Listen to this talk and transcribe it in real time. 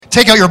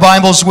Take out your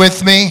Bibles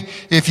with me.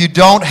 If you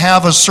don't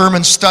have a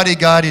sermon study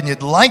guide and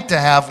you'd like to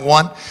have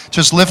one,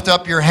 just lift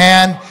up your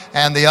hand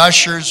and the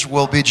ushers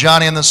will be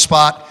Johnny on the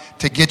spot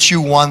to get you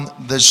one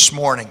this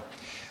morning.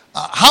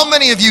 How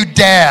many of you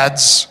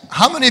dads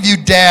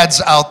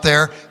out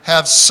there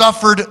have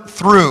suffered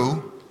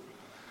through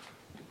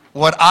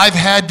what I've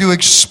had to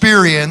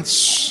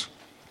experience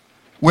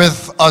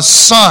with a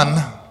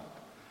son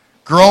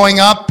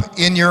growing up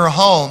in your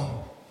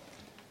home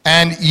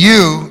and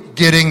you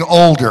getting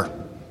older?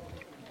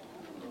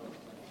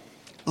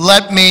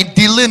 Let me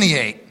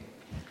delineate.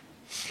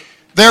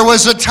 There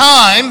was a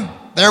time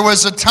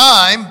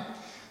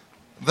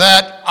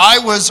that I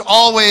was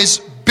always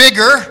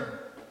bigger,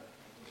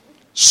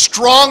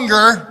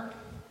 stronger,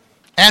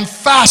 and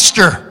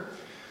faster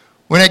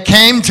when it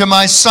came to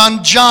my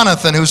son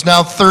Jonathan, who's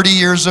now 30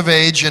 years of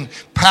age and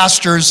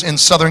pastors in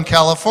Southern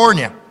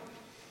California.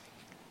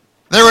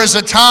 There was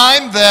a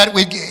time that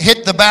we'd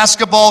hit the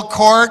basketball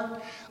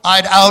court.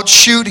 I'd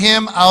outshoot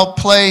him,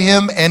 outplay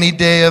him any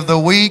day of the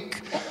week.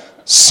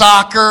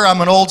 Soccer, I'm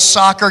an old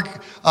soccer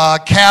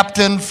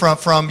captain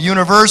from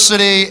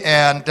university,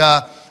 and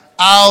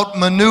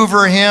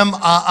outmaneuver him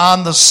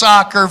on the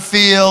soccer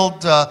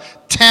field.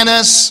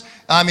 Tennis,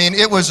 I mean,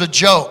 it was a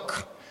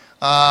joke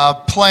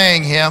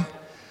playing him.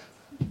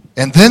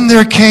 And then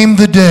there came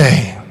the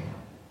day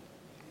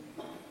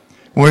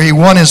where he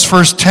won his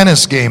first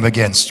tennis game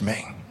against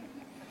me.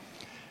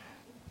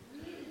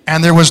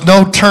 And there was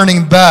no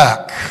turning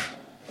back.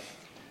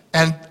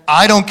 And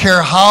I don't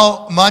care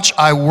how much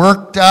I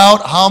worked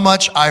out, how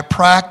much I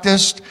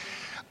practiced,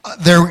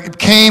 there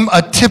came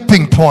a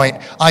tipping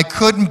point. I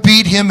couldn't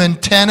beat him in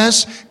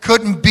tennis,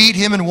 couldn't beat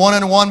him in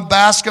one-on-one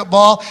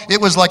basketball. It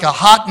was like a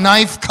hot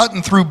knife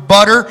cutting through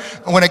butter.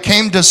 When it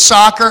came to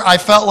soccer, I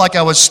felt like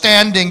I was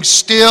standing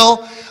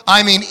still.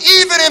 I mean,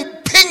 even in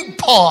ping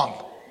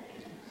pong,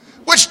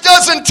 which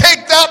doesn't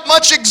take that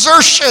much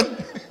exertion,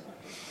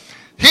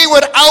 he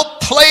would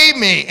outplay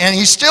me, and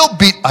I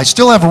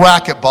still have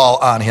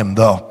racquetball on him,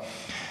 though.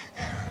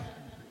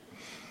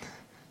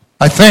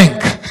 I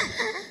think.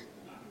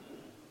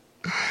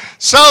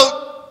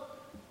 So,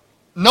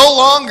 no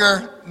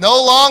longer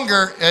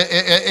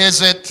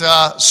is it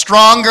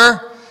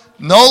stronger.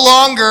 No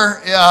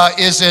longer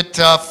is it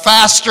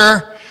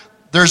faster.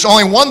 There's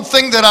only one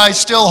thing that I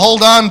still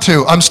hold on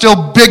to. I'm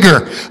still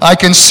bigger. I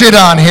can sit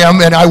on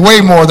him, and I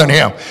weigh more than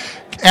him.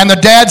 And the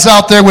dads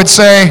out there would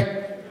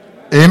say,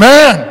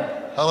 amen.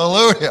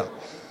 Hallelujah.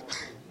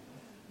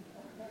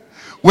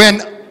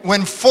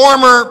 When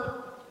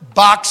former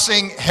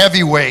boxing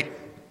heavyweight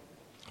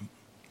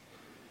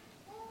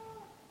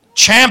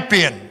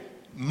champion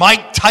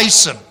Mike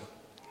Tyson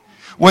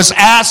was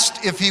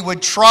asked if he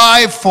would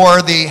try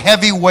for the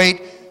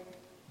heavyweight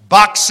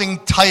boxing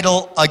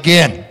title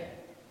again,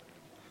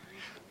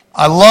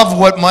 I love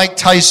what Mike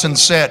Tyson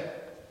said.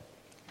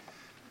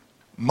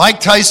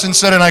 Mike Tyson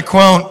said, and I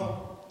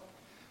quote,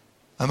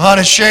 "I'm out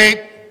of shape,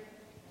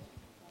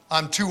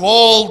 I'm too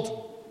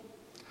old,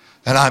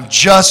 and I'm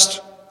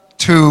just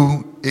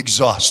too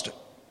exhausted."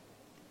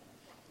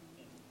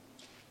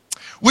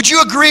 Would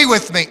you agree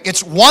with me?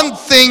 It's one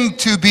thing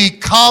to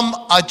become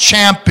a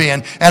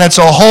champion, and it's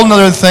a whole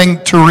other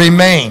thing to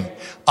remain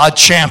a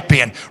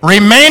champion.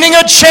 Remaining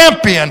a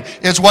champion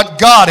is what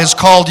God has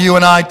called you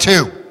and I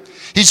to.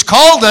 He's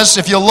called us,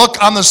 if you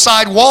look on the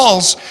side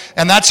walls,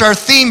 and that's our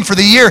theme for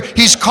the year,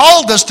 He's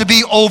called us to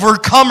be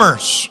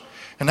overcomers.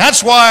 And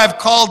that's why I've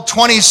called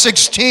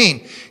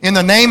 2016, in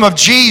the name of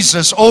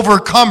Jesus,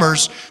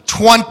 Overcomers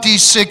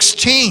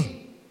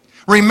 2016.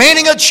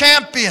 Remaining a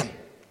champion.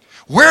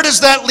 Where does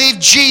that leave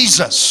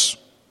Jesus?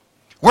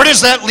 Where does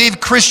that leave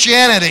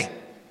Christianity?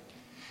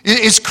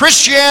 Is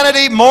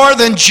Christianity more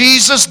than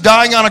Jesus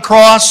dying on a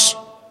cross?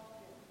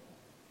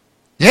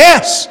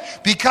 Yes,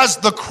 because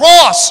the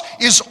cross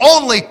is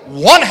only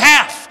one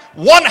half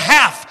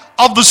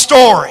of the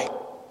story.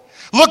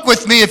 Look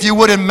with me, if you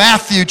would, in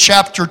Matthew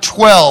chapter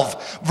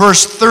 12,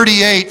 verse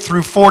 38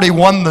 through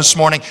 41 this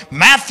morning.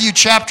 Matthew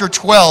chapter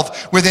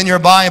 12 within your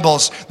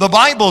Bibles. The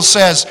Bible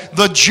says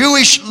the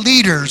Jewish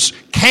leaders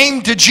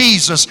came to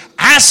Jesus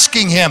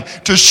asking Him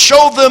to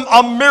show them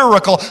a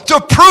miracle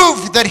to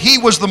prove that He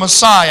was the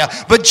Messiah.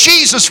 But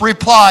Jesus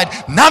replied,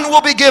 "None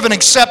will be given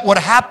except what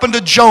happened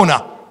to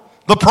Jonah,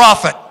 the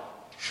prophet.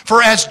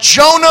 For as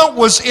Jonah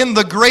was in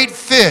the great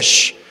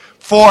fish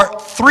for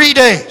 3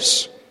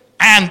 days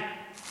and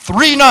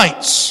 3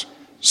 nights,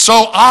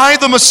 so I,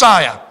 the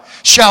Messiah,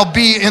 shall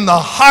be in the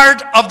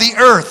heart of the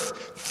earth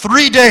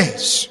 3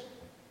 days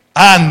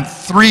and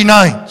 3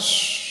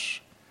 nights."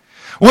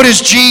 What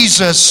is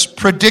Jesus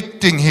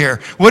predicting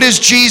here? What is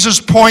Jesus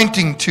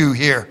pointing to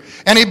here?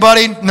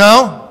 Anybody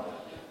know?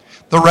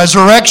 The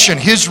resurrection,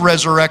 His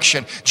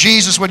resurrection.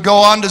 Jesus would go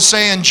on to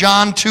say in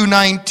John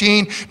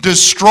 2:19,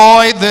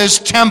 "Destroy this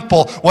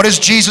temple." What is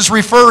Jesus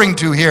referring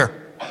to here?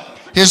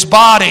 His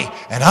body.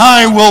 "And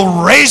I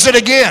will raise it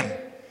again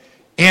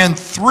in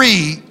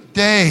 3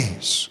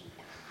 days."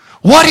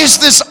 What is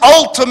this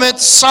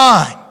ultimate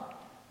sign?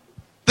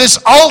 This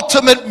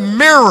ultimate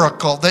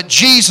miracle that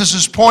Jesus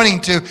is pointing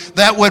to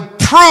that would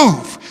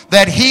prove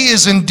that he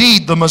is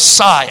indeed the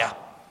Messiah.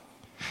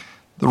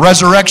 The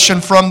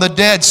resurrection from the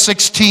dead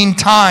 16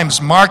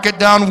 times. Mark it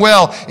down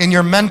well in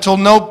your mental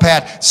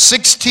notepad.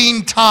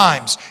 16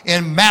 times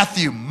in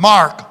Matthew,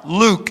 Mark,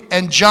 Luke,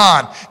 and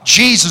John,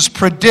 Jesus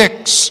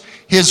predicts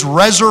his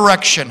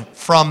resurrection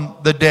from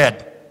the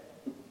dead.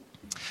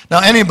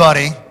 Now,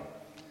 anybody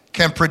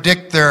can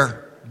predict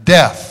their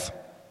death.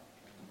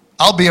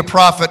 I'll be a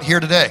prophet here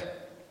today.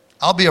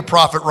 I'll be a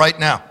prophet right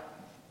now.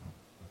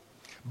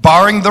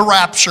 Barring the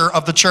rapture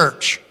of the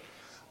church,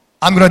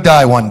 I'm going to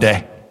die one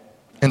day.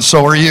 And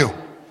so are you.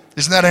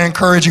 Isn't that an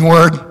encouraging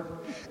word?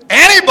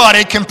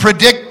 Anybody can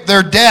predict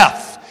their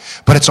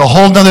death, but it's a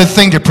whole other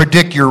thing to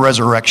predict your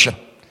resurrection.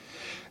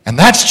 And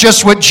that's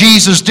just what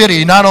Jesus did.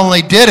 He not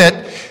only did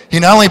it, he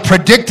not only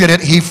predicted it,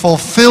 he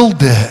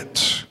fulfilled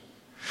it.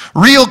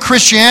 Real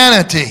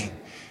Christianity,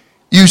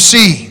 you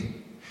see,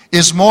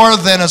 is more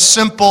than a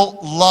simple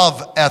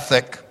love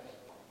ethic.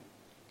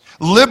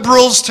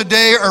 Liberals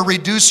today are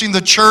reducing the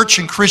church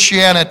and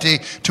Christianity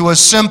to a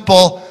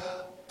simple,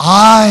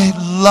 I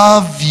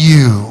love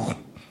you,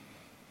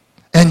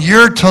 and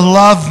you're to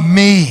love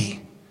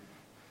me.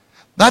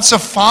 That's a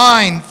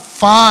fine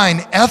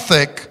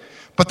ethic,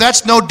 but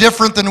that's no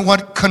different than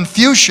what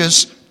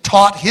Confucius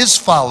taught his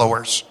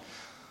followers.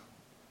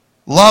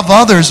 Love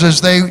others as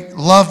they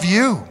love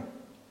you.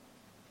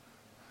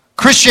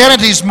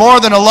 Christianity is more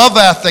than a love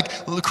ethic.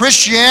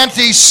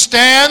 Christianity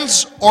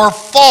stands or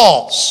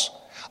falls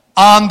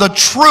on the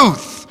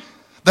truth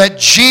that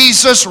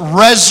Jesus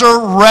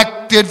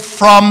resurrected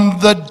from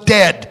the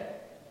dead.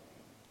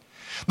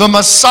 The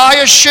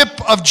Messiahship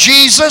of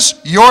Jesus,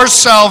 your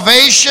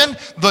salvation,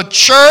 the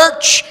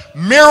church,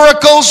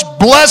 miracles,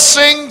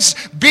 blessings,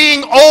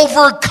 being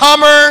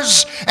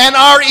overcomers, and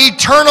our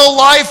eternal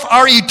life,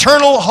 our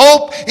eternal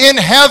hope in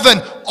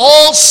heaven,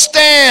 all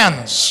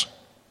stands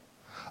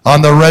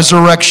on the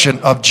resurrection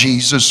of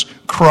Jesus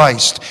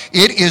Christ.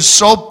 It is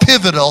so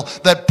pivotal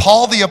that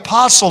Paul the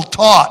Apostle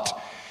taught.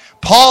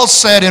 Paul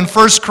said in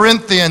 1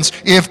 Corinthians,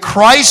 if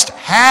Christ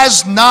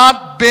has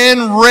not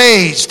been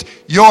raised,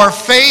 your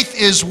faith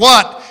is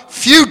what?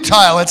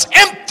 Futile. It's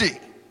empty.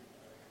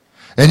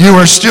 And you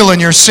are still in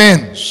your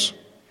sins.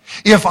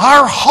 If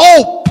our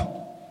hope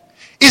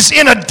is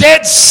in a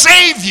dead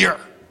Savior,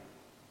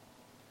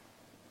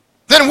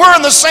 then we're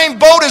in the same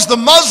boat as the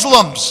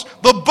Muslims,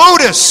 the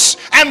Buddhists,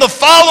 and the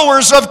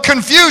followers of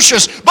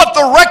Confucius. But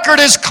the record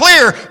is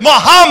clear.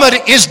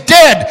 Muhammad is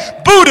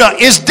dead. Buddha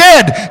is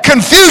dead.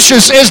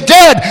 Confucius is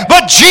dead.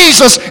 But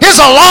Jesus is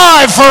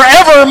alive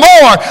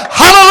forevermore.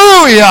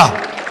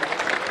 Hallelujah.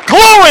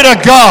 Glory to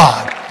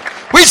God.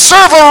 We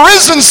serve a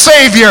risen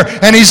Savior,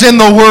 and he's in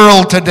the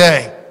world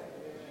today.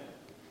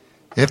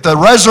 If the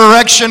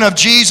resurrection of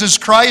Jesus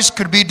Christ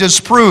could be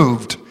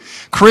disproved,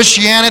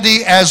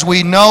 Christianity as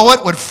we know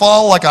it would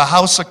fall like a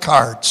house of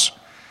cards.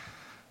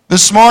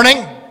 This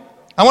morning,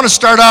 I want to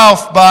start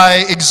off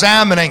by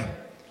examining,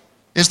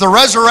 is the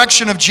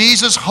resurrection of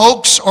Jesus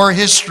hoax or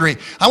history?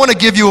 I want to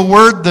give you a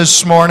word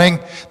this morning,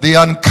 the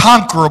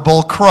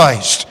unconquerable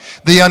Christ.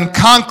 The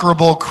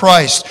unconquerable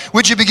Christ.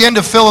 Would you begin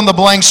to fill in the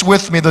blanks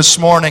with me this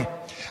morning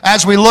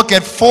as we look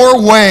at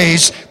 4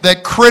 ways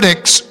that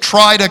critics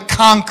try to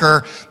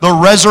conquer the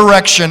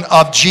resurrection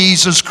of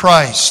Jesus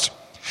Christ.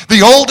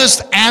 The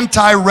oldest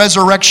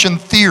anti-resurrection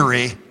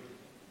theory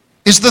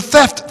is the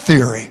theft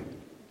theory.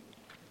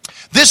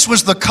 This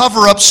was the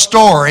cover-up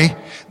story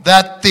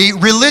that the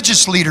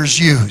religious leaders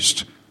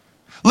used.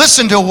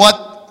 Listen to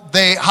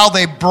how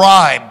they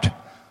bribed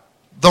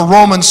the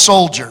Roman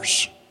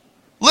soldiers.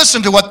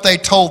 Listen to what they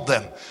told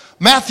them.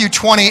 Matthew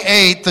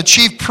 28, the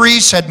chief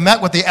priests had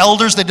met with the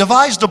elders. They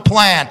devised a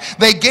plan.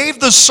 They gave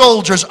the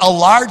soldiers a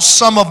large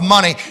sum of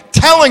money,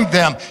 telling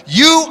them,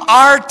 you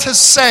are to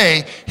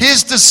say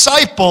his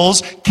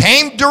disciples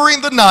came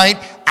during the night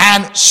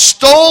and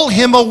stole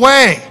him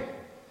away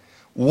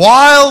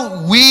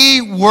while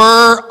we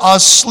were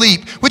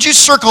asleep. Would you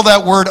circle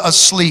that word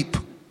asleep?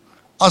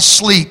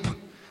 Asleep.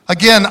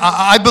 Again,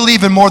 I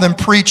believe in more than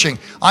preaching.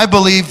 I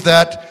believe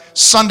that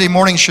Sunday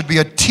morning should be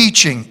a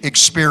teaching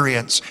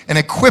experience, an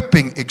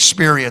equipping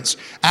experience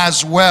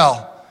as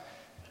well.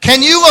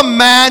 Can you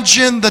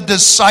imagine the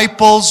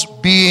disciples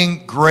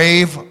being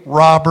grave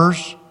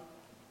robbers?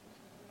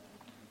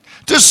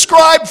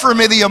 Describe for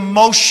me the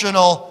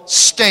emotional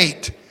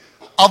state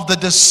of the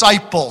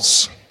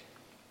disciples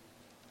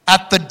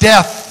at the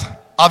death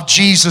of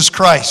Jesus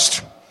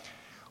Christ.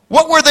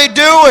 What were they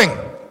doing?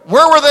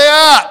 Where were they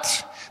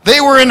at? They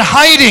were in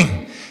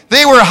hiding.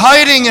 They were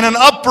hiding in an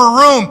upper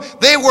room.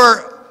 They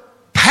were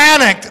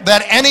panicked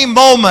that any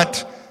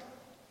moment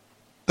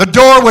the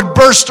door would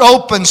burst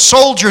open,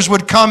 soldiers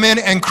would come in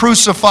and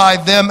crucify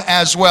them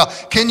as well.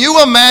 Can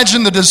you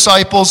imagine the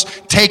disciples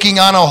taking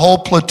on a whole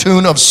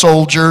platoon of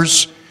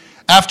soldiers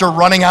after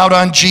running out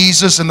on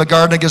Jesus in the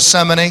Garden of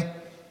Gethsemane?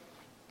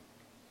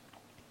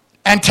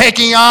 And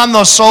taking on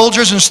those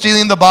soldiers and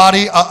stealing the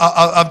body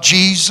of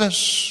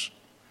Jesus?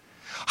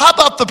 How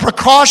about the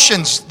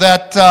precautions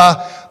that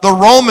the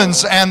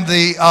Romans and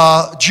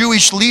the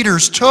Jewish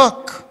leaders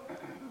took?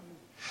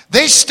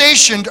 They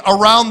stationed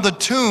around the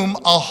tomb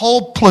a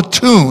whole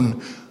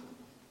platoon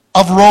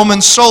of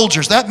Roman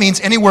soldiers. That means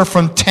anywhere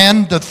from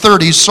 10 to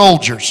 30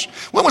 soldiers.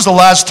 When was the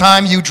last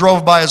time you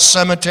drove by a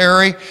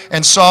cemetery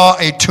and saw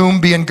a tomb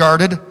being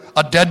guarded,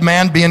 a dead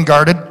man being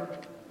guarded?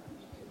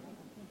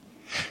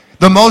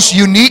 The most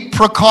unique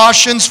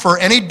precautions for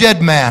any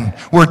dead man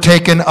were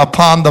taken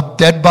upon the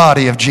dead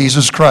body of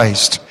Jesus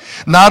Christ.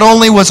 Not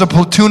only was a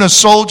platoon of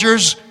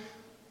soldiers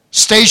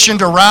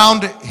stationed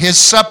around his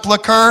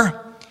sepulcher,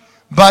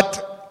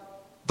 but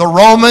the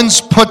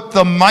Romans put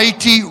the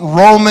mighty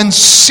Roman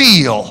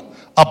seal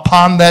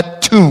upon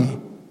that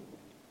tomb.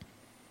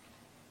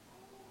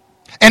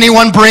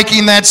 Anyone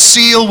breaking that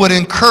seal would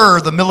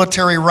incur the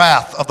military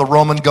wrath of the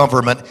Roman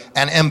government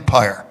and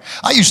empire.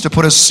 I used to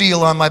put a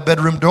seal on my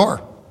bedroom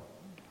door.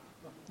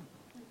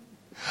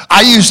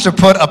 I used to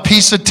put a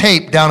piece of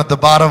tape down at the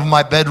bottom of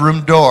my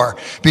bedroom door,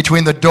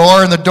 between the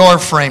door and the door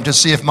frame, to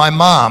see if my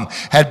mom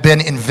had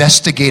been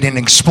investigating and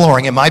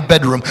exploring in my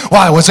bedroom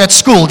while I was at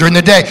school during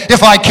the day.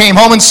 If I came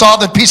home and saw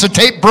the piece of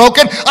tape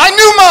broken, I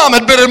knew Mom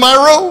had been in my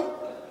room.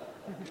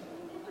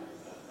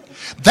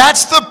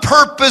 That's the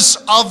purpose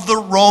of the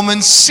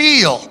Roman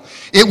seal.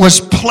 It was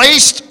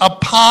placed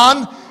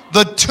upon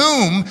the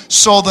tomb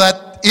so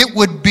that it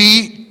would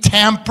be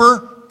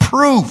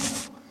tamper-proof.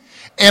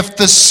 If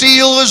the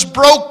seal is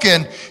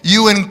broken,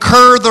 you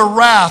incur the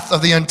wrath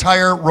of the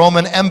entire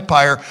Roman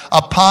Empire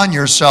upon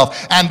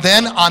yourself. And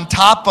then on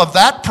top of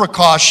that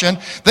precaution,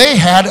 they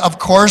had, of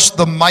course,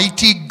 the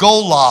mighty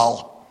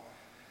golal.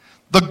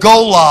 The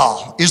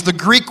golal is the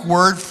Greek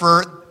word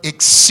for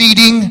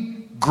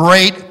exceeding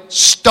great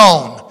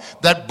stone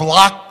that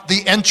blocked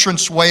the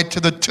entranceway to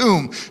the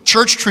tomb.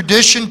 Church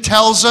tradition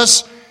tells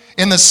us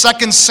in the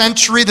 2nd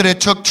century that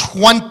it took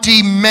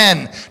 20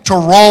 men to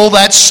roll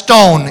that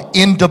stone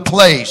into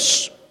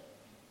place.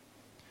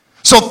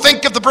 So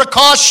think of the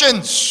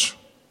precautions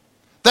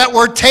that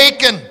were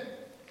taken.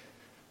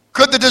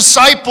 Could the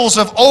disciples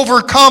have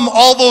overcome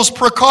all those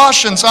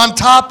precautions on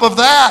top of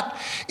that?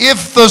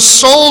 If the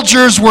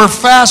soldiers were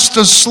fast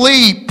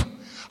asleep,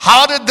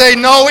 how did they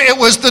know it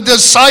was the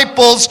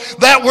disciples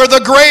that were the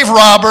grave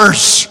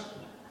robbers?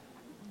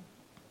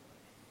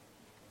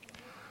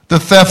 The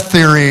theft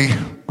theory,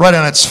 right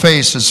on its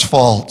face, is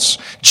false.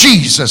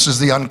 Jesus is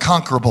the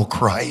unconquerable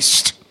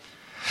Christ.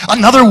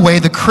 Another way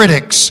the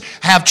critics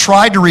have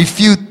tried to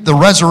refute the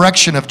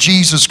resurrection of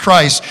Jesus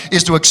Christ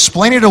is to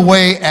explain it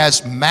away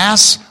as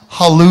mass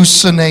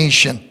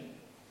hallucination.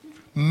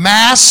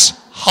 Mass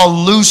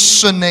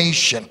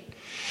hallucination.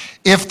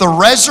 If the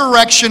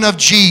resurrection of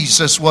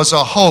Jesus was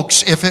a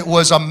hoax, if it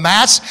was a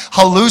mass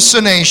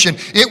hallucination,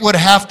 it would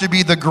have to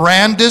be the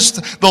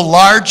grandest, the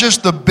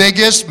largest, the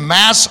biggest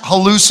mass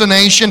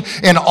hallucination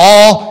in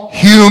all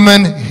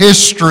human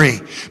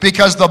history.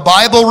 Because the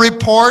Bible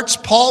reports,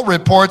 Paul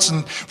reports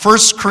in 1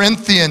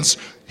 Corinthians,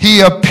 he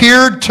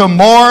appeared to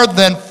more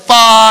than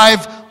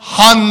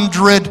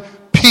 500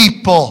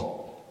 people.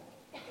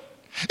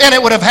 And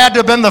it would have had to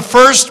have been the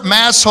first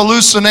mass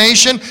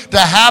hallucination to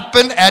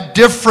happen at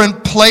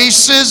different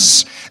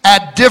places,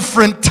 at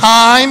different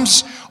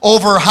times,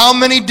 over how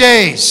many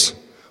days?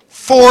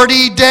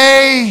 40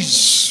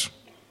 days.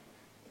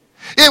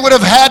 It would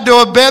have had to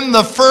have been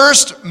the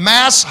first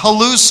mass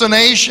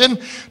hallucination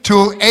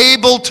to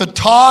able to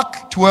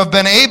talk, to have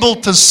been able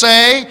to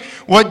say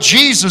what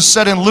Jesus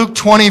said in Luke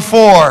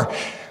 24.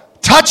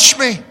 Touch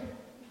me.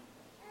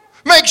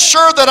 Make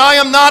sure that I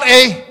am not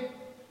a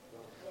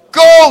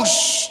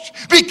ghost,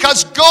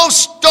 because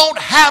ghosts don't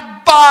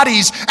have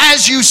bodies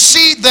as you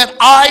see that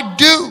I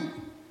do.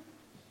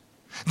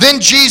 Then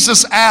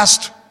Jesus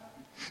asked,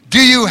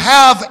 do you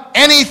have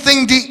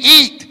anything to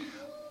eat?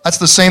 That's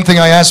the same thing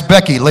I asked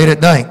Becky late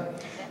at night.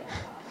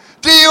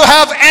 Do you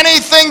have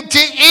anything to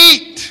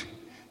eat?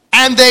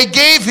 And they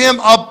gave him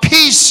a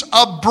piece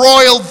of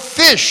broiled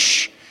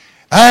fish,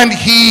 and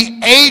he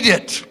ate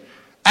it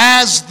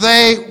as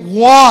they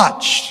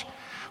watched.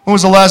 When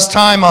was the last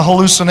time a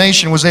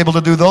hallucination was able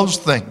to do those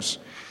things?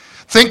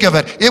 Think of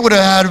it. It would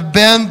have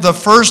been the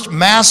first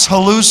mass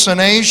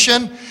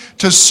hallucination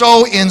to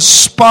so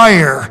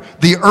inspire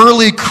the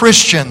early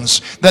Christians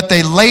that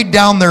they laid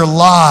down their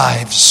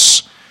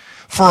lives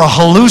for a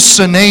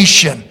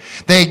hallucination.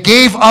 They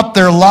gave up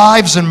their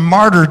lives in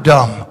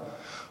martyrdom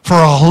for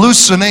a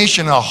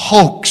hallucination, a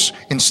hoax,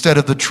 instead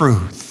of the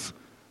truth.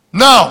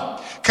 No.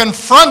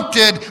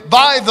 Confronted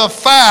by the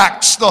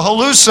facts, the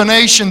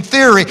hallucination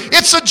theory,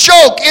 it's a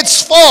joke,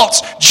 it's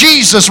false.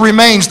 Jesus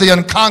remains the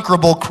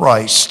unconquerable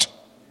Christ.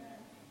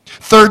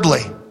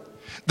 Thirdly,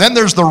 then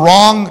there's the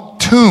wrong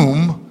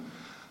tomb,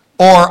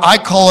 or I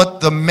call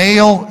it the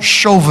male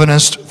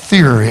chauvinist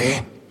theory.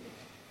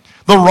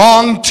 The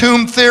wrong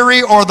tomb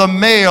theory or the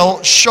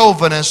male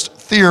chauvinist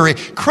theory.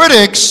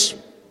 Critics,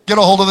 get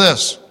a hold of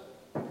this.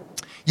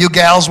 You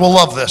gals will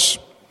love this.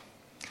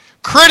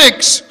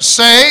 Critics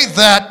say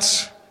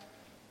that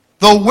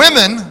the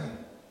women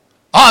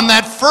on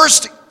that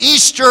first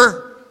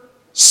Easter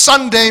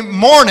Sunday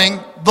morning,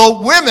 the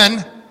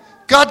women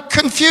got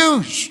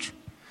confused.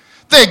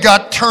 They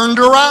got turned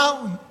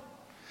around.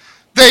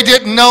 They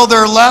didn't know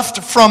their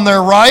left from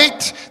their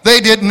right. They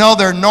didn't know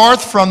their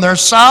north from their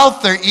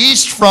south, their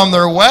east from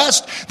their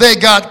west. They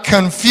got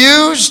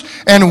confused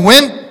and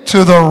went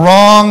to the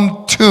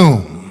wrong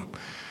tomb,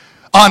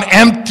 an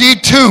empty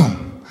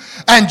tomb,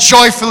 and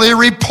joyfully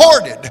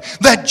reported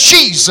that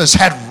Jesus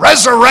had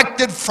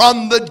resurrected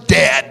from the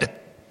dead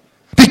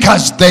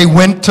because they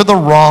went to the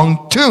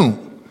wrong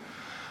tomb.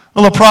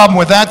 Well, the problem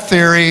with that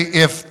theory,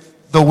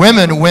 if the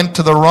women went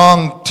to the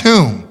wrong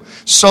tomb,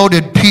 so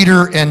did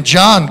Peter and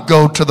John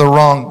go to the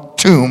wrong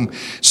tomb.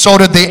 So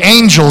did the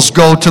angels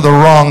go to the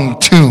wrong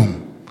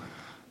tomb.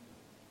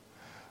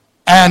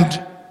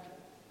 And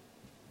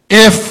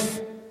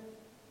if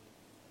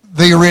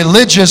the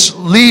religious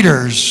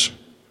leaders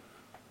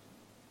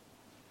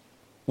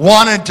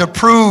wanted to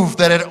prove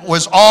that it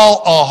was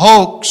all a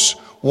hoax,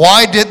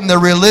 why didn't the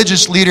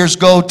religious leaders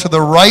go to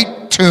the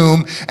right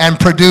tomb and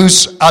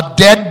produce a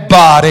dead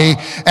body,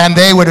 and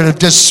they would have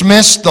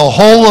dismissed the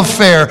whole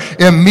affair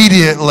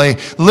immediately?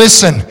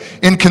 Listen,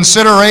 in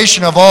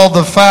consideration of all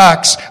the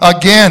facts,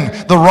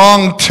 again, the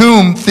wrong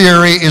tomb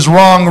theory is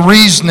wrong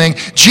reasoning.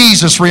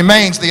 Jesus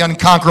remains the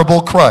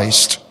unconquerable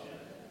Christ.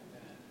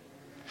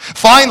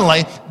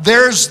 Finally,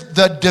 there's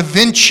the Da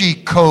Vinci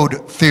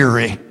Code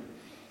theory.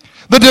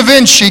 The Da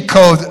Vinci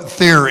Code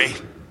theory.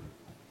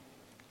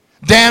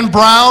 Dan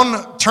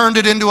Brown turned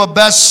it into a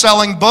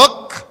best-selling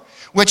book,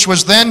 which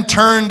was then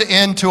turned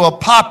into a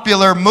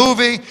popular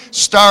movie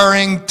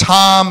starring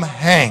Tom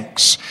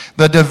Hanks,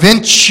 the Da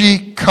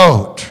Vinci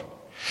Code.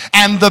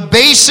 And the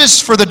basis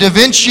for the Da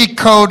Vinci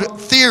Code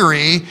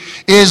theory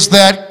is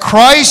that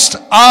Christ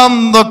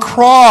on the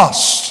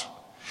cross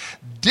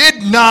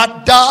did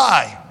not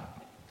die.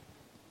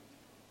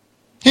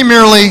 He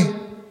merely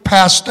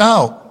passed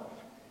out.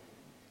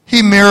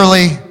 He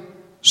merely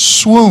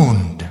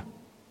swooned.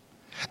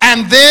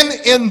 And then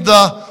in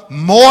the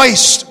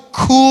moist,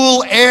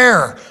 cool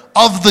air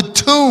of the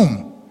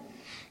tomb,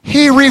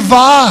 he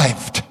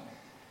revived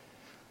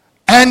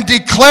and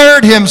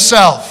declared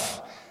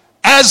himself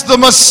as the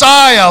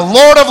Messiah,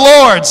 Lord of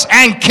Lords,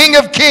 and King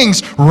of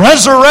Kings,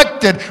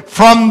 resurrected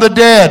from the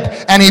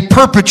dead. And he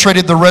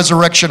perpetrated the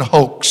resurrection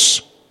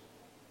hoax.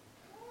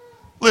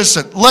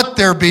 Listen, let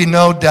there be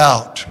no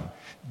doubt.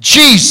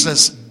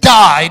 Jesus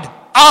died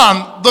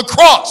on the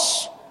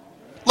cross.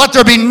 Let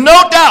there be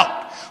no doubt.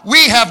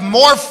 We have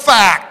more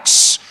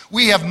facts,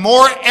 we have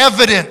more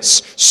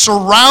evidence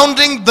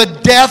surrounding the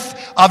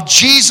death of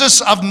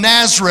Jesus of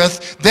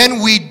Nazareth than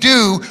we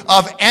do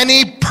of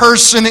any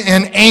person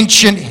in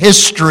ancient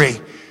history.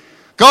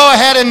 Go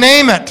ahead and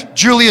name it.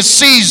 Julius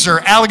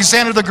Caesar,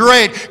 Alexander the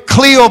Great,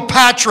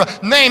 Cleopatra.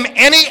 Name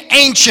any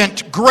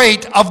ancient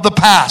great of the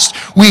past.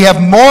 We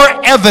have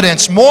more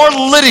evidence, more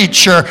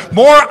literature,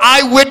 more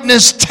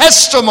eyewitness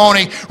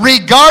testimony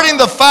regarding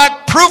the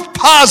fact, proof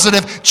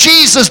positive,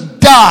 Jesus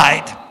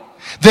died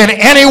than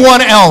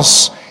anyone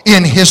else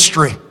in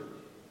history.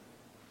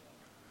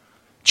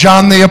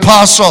 John the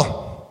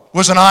Apostle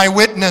was an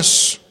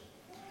eyewitness.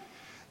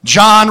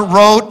 John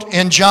wrote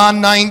in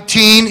John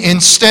 19,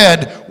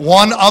 instead,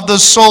 one of the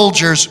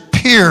soldiers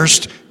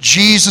pierced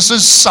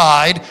Jesus'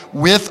 side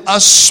with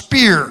a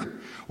spear.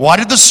 Why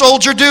did the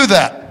soldier do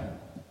that?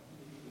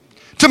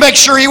 To make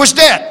sure he was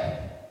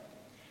dead.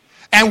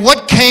 And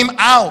what came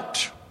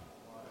out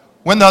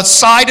when the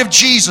side of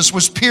Jesus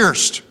was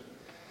pierced?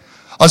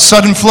 A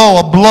sudden flow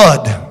of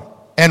blood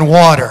and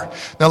water.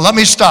 Now let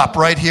me stop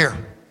right here.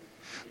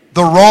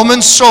 The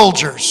Roman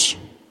soldiers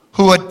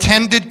who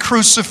attended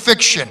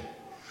crucifixion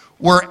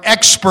were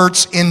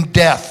experts in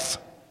death.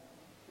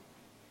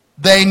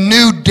 They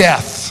knew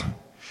death.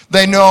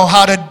 They knew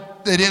how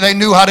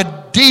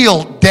to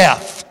deal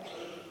death.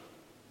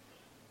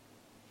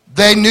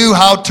 They knew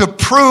how to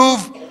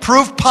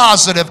prove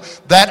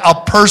positive that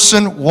a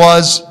person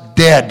was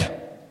dead.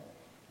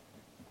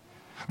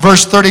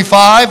 Verse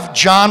 35,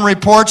 John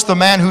reports the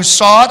man who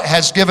saw it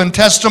has given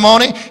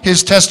testimony.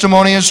 His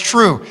testimony is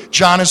true.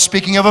 John is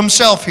speaking of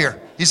himself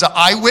here. He's an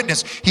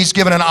eyewitness. He's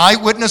given an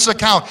eyewitness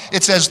account.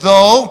 It's as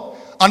though,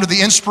 under the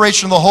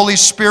inspiration of the Holy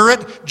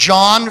Spirit,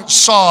 John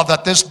saw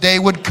that this day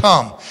would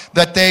come,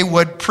 that they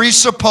would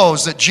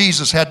presuppose that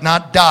Jesus had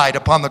not died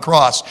upon the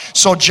cross.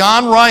 So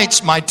John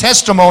writes, my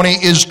testimony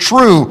is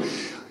true.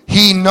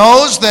 He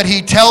knows that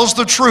he tells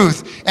the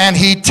truth, and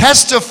he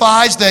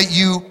testifies that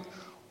you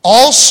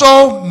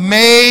also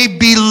may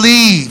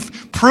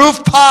believe.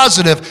 Proof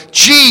positive,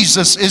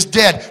 Jesus is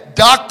dead.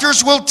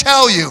 Doctors will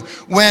tell you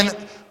when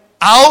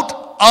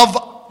out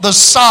of the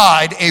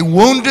side, a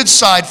wounded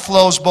side,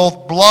 flows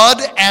both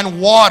blood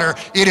and water,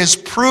 it is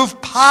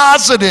proof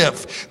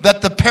positive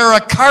that the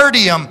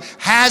pericardium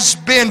has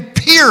been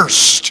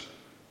pierced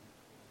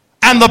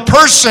and the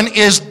person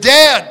is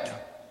dead.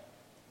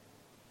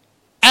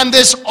 And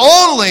this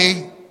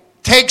only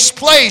takes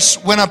place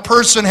when a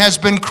person has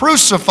been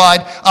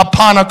crucified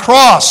upon a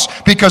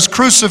cross, because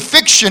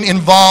crucifixion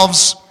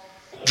involves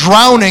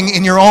drowning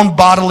in your own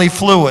bodily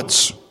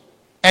fluids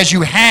as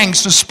you hang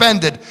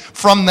suspended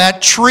from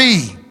that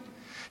tree.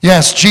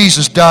 Yes,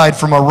 Jesus died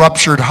from a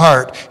ruptured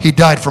heart. He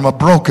died from a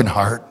broken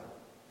heart,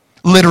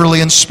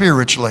 literally and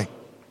spiritually.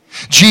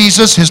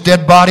 Jesus, his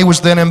dead body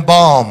was then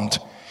embalmed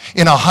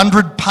in a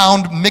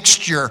 100-pound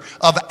mixture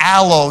of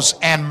aloes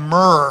and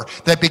myrrh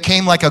that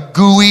became like a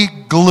gooey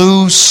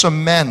glue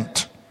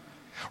cement,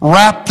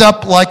 wrapped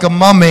up like a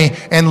mummy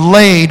and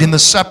laid in the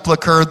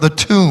sepulcher, the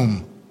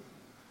tomb.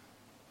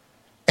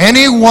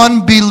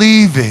 Anyone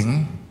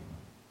believing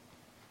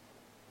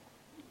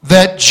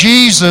that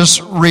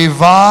Jesus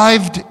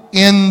revived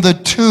in the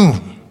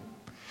tomb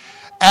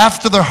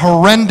after the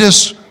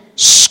horrendous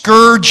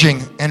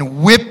scourging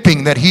and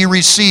whipping that he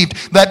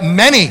received, that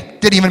many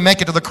didn't even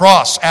make it to the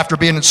cross after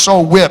being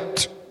so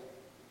whipped.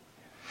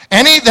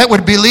 Any that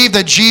would believe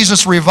that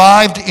Jesus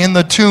revived in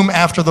the tomb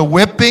after the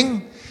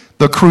whipping,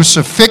 the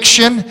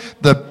crucifixion,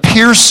 the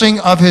piercing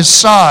of his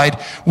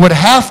side, would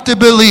have to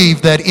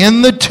believe that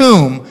in the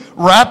tomb,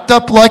 wrapped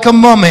up like a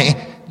mummy,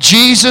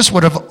 Jesus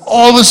would have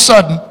all of a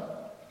sudden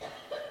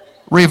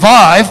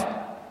revived.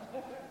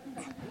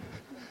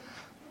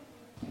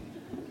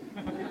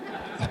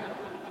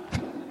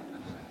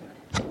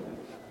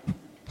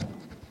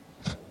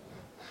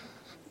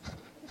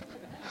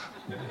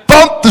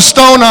 Bump the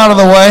stone out of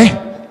the way,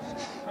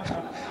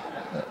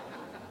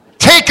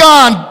 take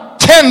on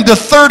 10 to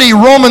 30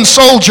 Roman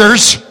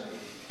soldiers,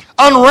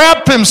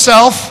 unwrap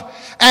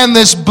himself, and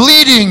this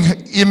bleeding,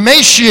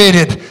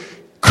 emaciated,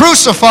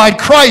 crucified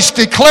Christ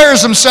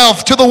declares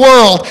himself to the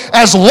world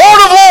as Lord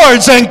of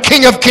Lords and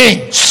King of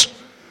Kings.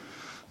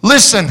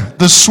 Listen,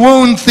 the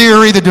swoon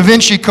theory, the Da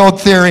Vinci Code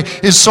theory,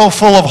 is so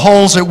full of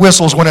holes it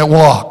whistles when it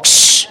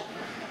walks.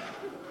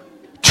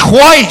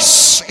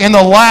 Twice in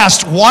the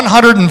last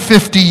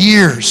 150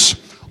 years,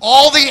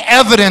 all the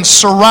evidence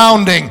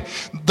surrounding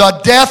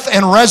the death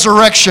and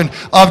resurrection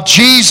of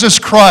Jesus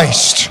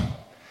Christ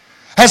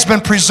has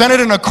been presented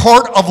in a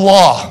court of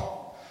law,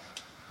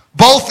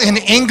 both in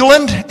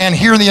England and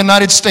here in the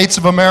United States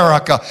of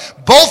America.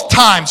 Both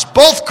times,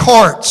 both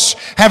courts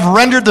have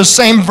rendered the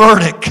same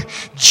verdict.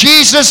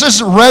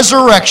 Jesus'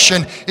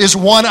 resurrection is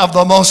one of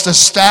the most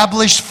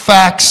established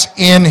facts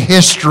in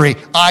history.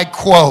 I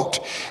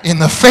quote, "In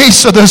the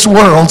face of this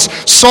world's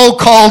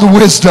so-called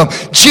wisdom,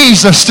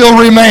 Jesus still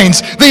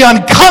remains the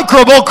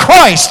unconquerable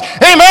Christ."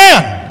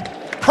 Amen.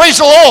 Praise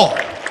the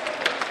Lord.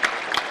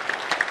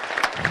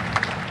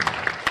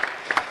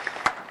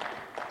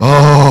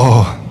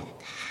 Oh,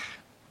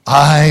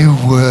 I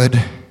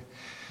would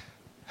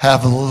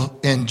have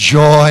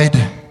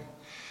enjoyed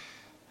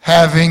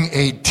having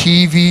a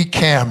TV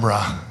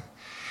camera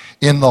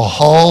in the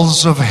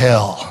halls of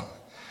hell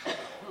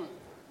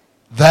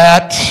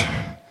that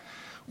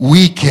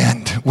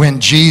weekend when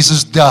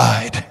Jesus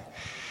died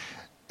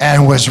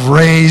and was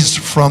raised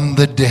from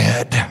the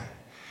dead.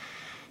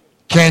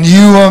 Can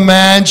you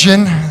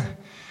imagine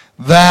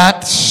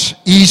that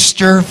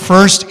Easter,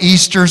 first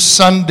Easter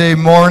Sunday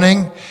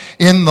morning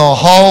in the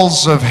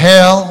halls of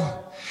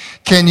hell?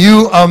 Can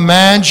you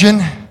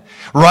imagine?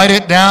 Write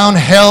it down,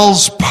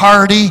 hell's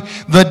party,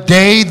 the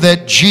day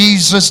that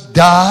Jesus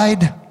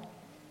died.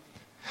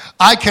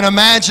 I can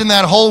imagine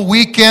that whole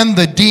weekend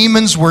the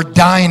demons were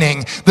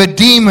dining, the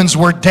demons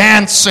were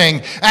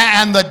dancing,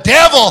 and the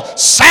devil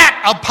sat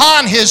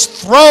upon his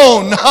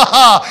throne,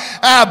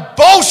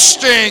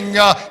 boasting,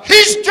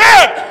 he's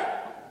dead.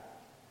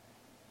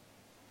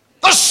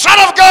 The Son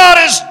of God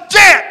is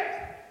dead.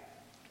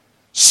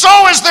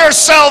 So is their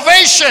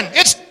salvation.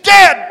 It's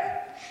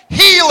dead.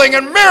 Healing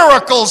and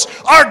miracles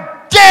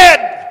are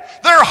dead.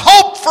 Their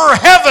hope for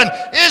heaven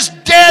is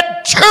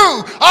dead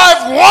too.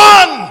 I've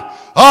won.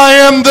 I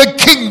am the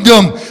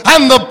kingdom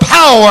and the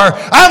power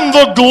and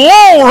the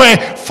glory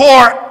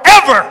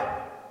forever.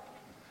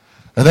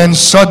 And then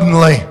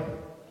suddenly,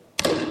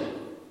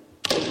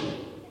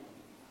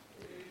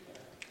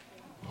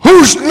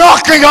 who's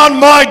knocking on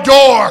my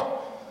door?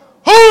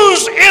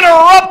 Who's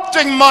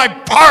interrupting my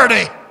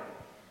party?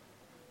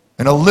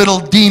 And a little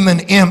demon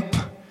imp,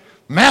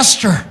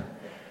 Master,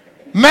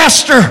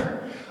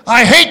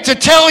 I hate to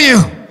tell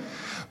you,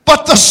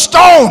 but the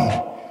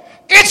stone,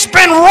 it's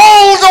been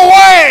rolled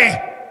away.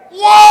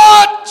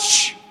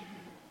 Watch!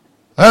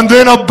 And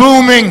then a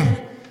booming,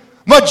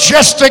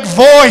 majestic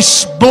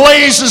voice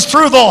blazes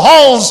through the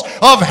halls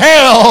of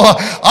hell.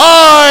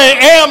 I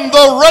am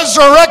the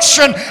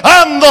resurrection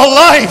and the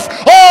life.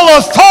 All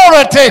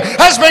authority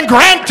has been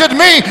granted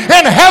me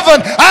in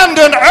heaven and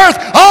in earth.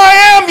 I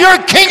am your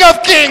King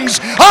of Kings.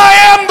 I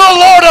am the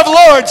Lord of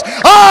Lords.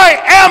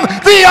 I am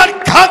the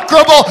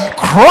unconquerable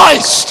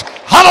Christ.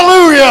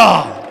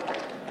 Hallelujah.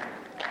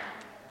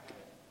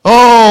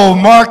 Oh,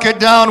 mark it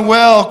down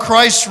well.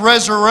 Christ's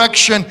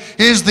resurrection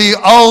is the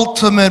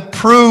ultimate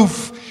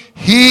proof.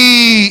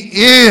 He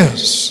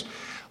is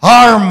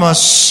our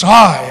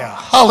Messiah.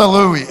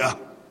 Hallelujah.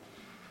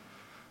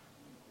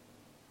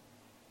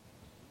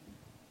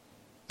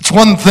 It's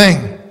one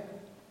thing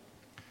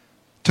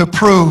to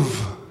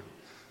prove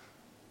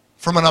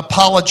from an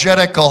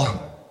apologetical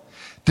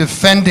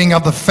defending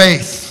of the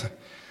faith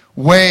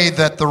way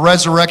that the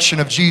resurrection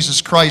of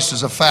Jesus Christ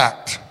is a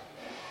fact.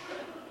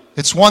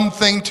 It's one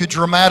thing to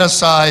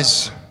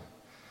dramatize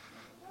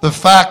the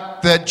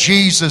fact that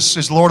Jesus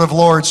is Lord of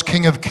Lords,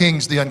 King of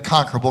Kings, the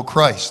unconquerable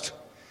Christ.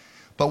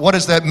 But what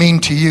does that mean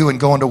to you in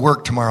going to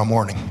work tomorrow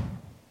morning?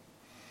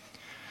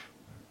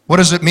 What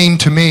does it mean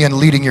to me in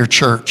leading your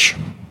church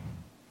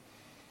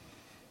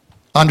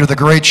under the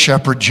great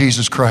shepherd,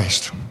 Jesus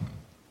Christ?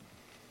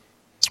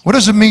 What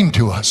does it mean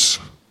to us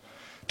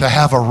to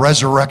have a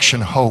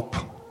resurrection hope?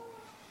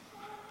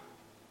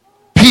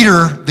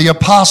 Peter, the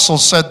apostle,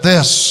 said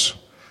this.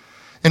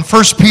 In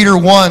 1 Peter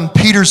 1,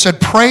 Peter said,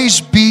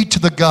 "Praise be to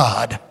the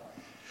God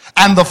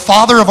and the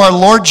Father of our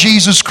Lord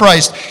Jesus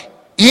Christ.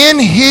 In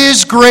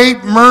his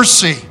great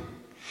mercy,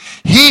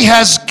 he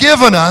has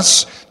given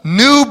us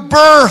new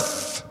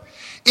birth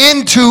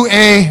into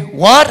a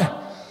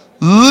what?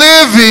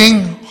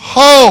 Living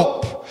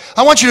hope."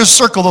 I want you to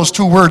circle those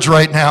two words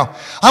right now.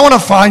 I want to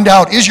find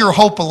out, is your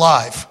hope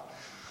alive?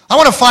 I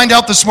want to find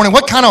out this morning,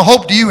 what kind of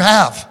hope do you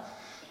have?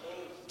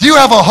 Do you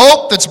have a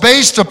hope that's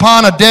based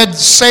upon a dead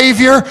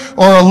Savior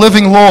or a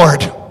living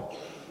Lord?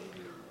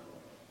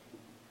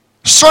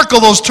 Circle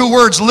those two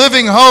words,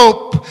 living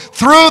hope,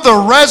 through the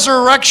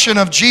resurrection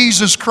of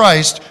Jesus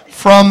Christ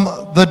from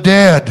the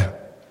dead.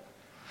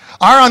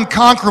 Our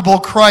unconquerable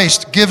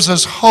Christ gives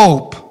us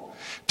hope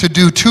to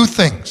do two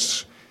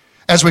things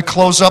as we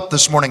close up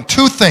this morning.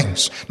 Two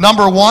things.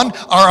 Number one,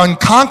 our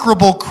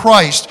unconquerable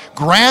Christ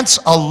grants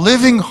a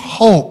living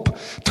hope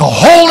to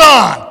hold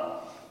on.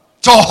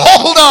 To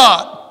hold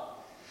on.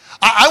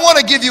 I want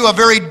to give you a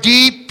very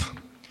deep,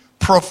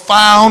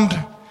 profound,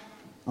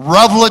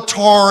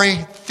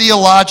 revelatory,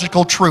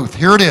 theological truth.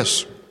 Here it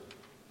is.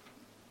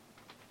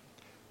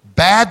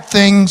 Bad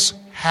things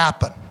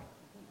happen.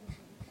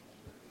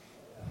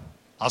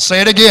 I'll say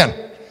it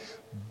again.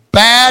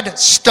 Bad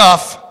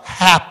stuff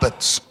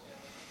happens.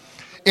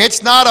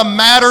 It's not a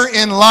matter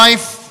in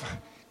life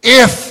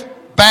if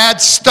bad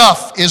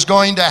stuff is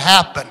going to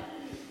happen.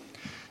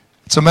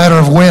 It's a matter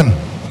of when.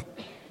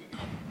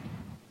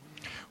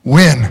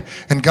 When.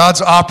 And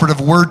God's operative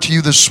word to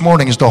you this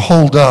morning is to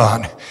hold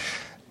on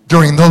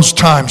during those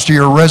times to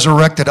your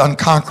resurrected,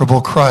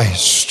 unconquerable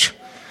Christ.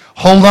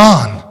 Hold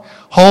on.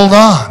 Hold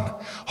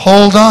on.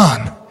 Hold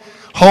on.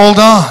 Hold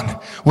on.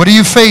 What are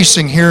you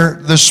facing here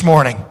this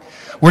morning?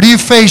 What are you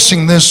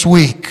facing this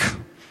week?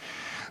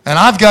 And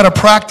I've got to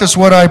practice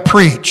what I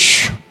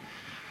preach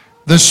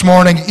this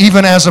morning,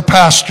 even as a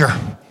pastor.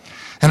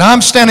 And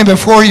I'm standing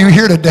before you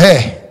here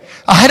today.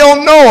 I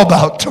don't know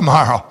about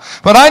tomorrow,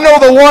 but I know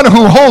the one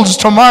who holds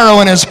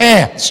tomorrow in his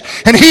hands.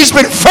 And he's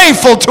been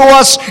faithful to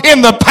us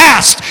in the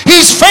past.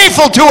 He's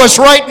faithful to us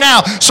right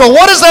now. So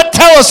what does that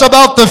tell us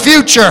about the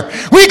future?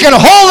 We can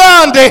hold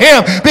on to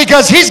him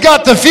because he's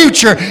got the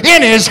future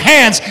in his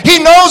hands. He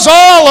knows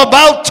all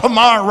about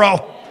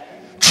tomorrow.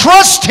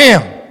 Trust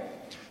him.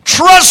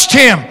 Trust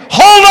him.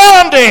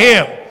 Hold on to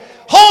him.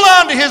 Hold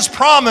on to his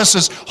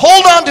promises.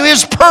 Hold on to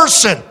his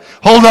person.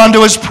 Hold on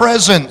to his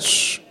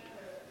presence.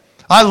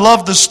 I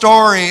love the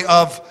story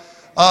of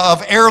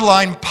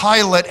airline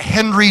pilot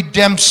Henry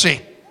Dempsey.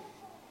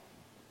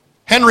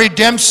 Henry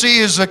Dempsey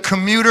is a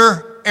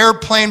commuter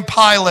airplane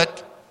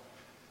pilot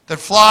that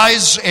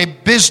flies a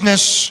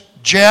business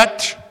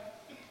jet,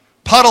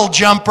 puddle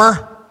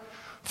jumper,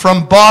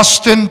 from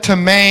Boston to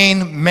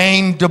Maine,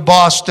 Maine to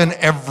Boston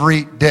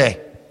every day.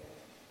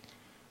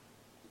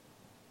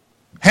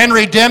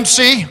 Henry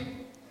Dempsey,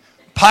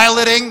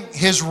 piloting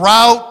his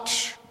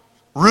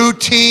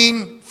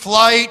routine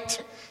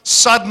flight,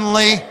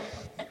 suddenly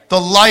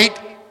the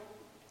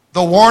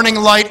warning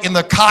light in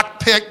the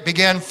cockpit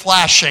began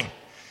flashing.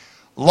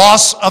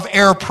 Loss of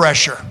air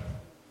pressure.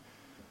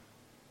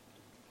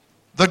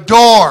 The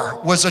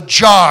door was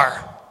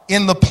ajar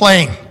in the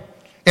plane.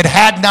 It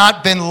had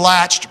not been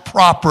latched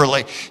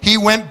properly. He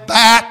went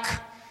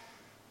back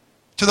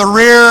to the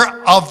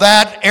rear of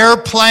that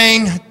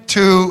airplane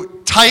to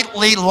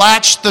tightly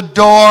latch the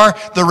door.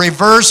 The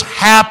reverse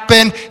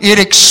happened. It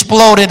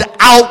exploded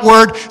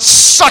outward,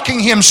 sucking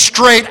him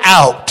straight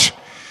out.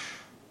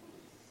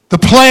 The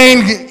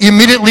plane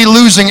immediately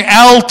losing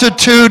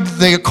altitude.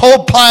 The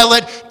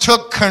co-pilot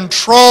took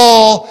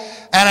control,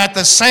 and at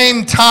the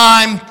same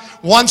time,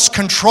 once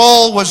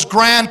control was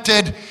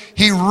granted,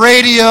 he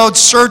radioed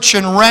search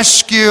and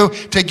rescue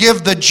to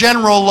give the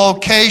general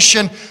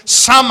location.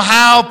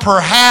 Somehow,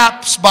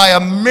 perhaps by a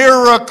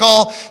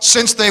miracle,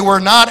 since they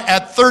were not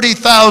at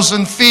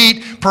 30,000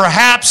 feet,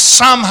 perhaps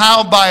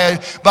somehow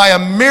by a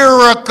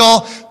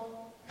miracle,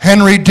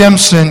 Henry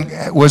Dempsey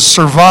was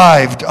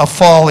survived a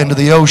fall into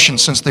the ocean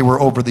since they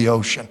were over the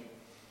ocean.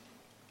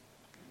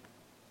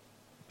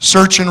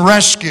 Search and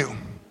rescue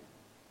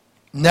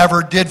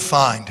never did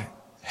find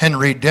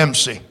Henry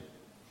Dempsey.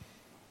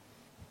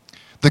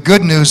 The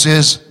good news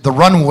is the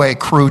runway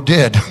crew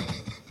did.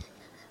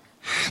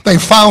 They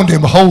found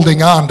him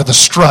holding on to the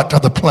strut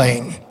of the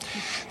plane.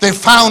 They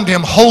found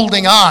him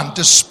holding on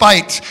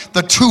despite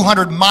the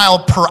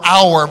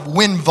 200-mile-per-hour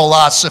wind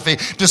velocity,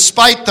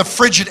 despite the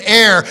frigid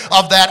air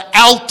of that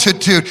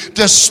altitude,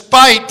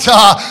 despite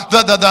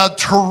the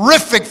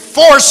terrific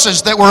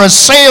forces that were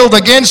assailed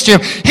against him.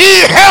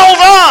 He held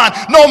on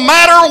no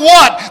matter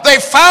what. They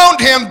found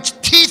him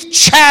teeth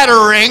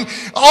chattering,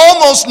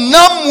 almost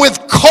numb with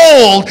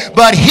cold,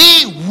 but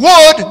he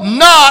would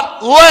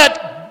not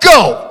let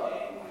go.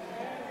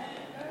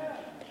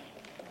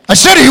 I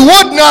said he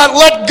would not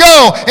let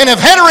go. And if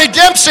Henry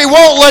Dempsey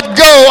won't let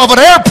go of an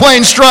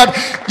airplane strut,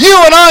 you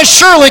and I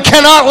surely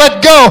cannot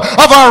let go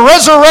of our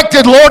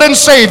resurrected Lord and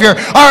Savior,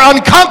 our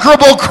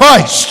unconquerable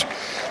Christ.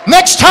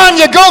 Next time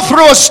you go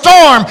through a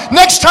storm,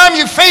 next time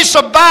you face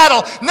a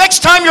battle,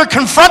 next time you're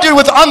confronted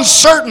with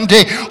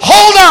uncertainty,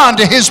 hold on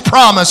to his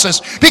promises,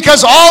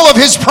 because all of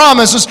his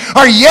promises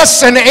are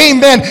yes and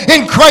amen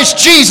in Christ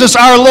Jesus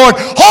our Lord.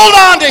 Hold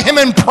on to him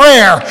in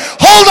prayer.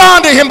 Hold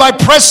on to him by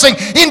pressing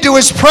into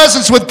his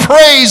presence with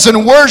praise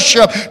and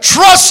worship.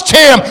 Trust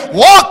him.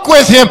 Walk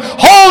with him.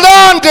 Hold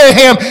on to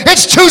him.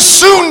 It's too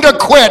soon to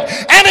quit.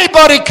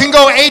 Anybody can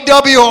go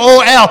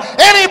AWOL.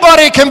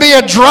 Anybody can be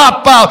a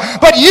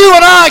dropout. But you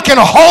and I can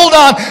hold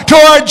on to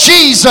our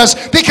Jesus,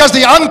 because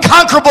the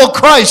unconquerable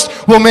Christ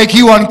will make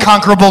you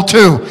unconquerable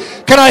too.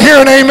 Can I hear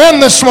an amen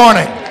this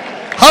morning?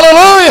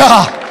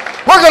 Hallelujah.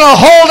 We're going to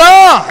hold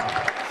on.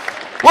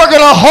 We're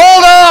going to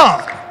hold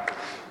on.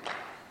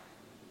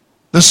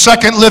 The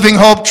second living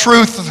hope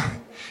truth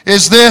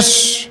is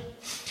this.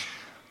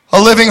 A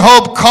living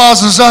hope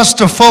causes us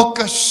to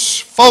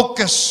focus.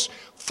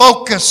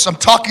 I'm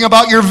talking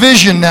about your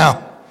vision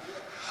now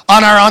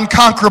on our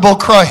unconquerable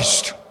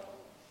Christ.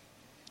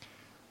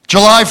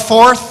 July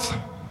 4th,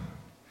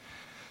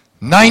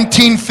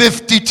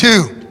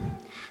 1952.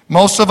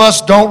 Most of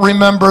us don't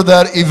remember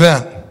that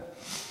event.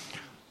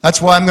 That's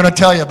why I'm going to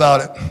tell you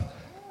about it.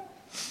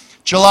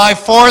 July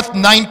 4th,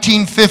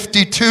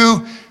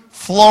 1952,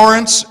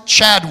 Florence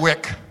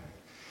Chadwick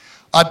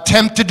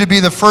attempted to be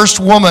the first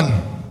woman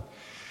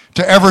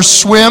to ever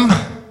swim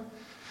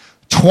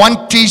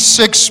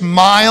 26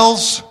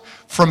 miles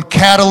from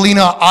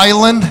Catalina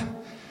Island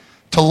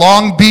to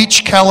Long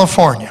Beach,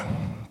 California.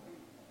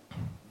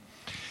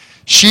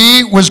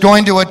 She was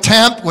going to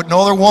attempt what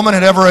no other woman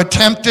had ever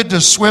attempted, to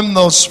swim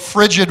those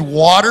frigid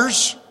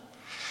waters,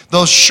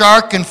 those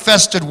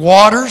shark-infested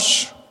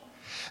waters.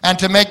 And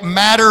to make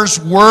matters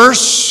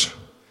worse,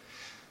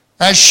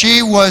 as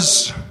she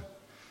was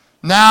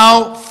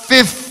now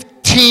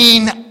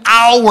 15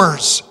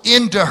 hours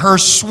into her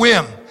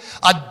swim,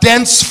 a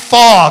dense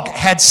fog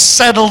had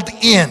settled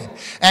in,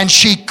 and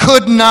she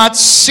could not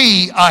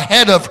see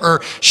ahead of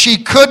her.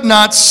 She could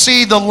not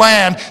see the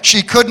land.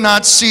 She could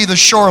not see the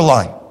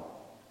shoreline.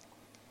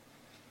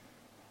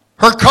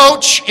 Her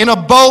coach in a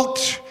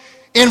boat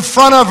in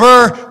front of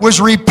her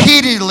was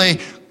repeatedly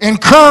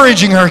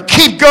encouraging her,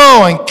 keep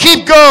going,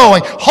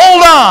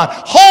 hold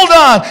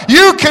on,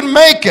 you can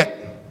make it.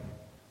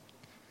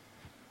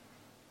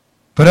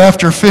 But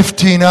after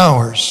 15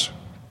 hours,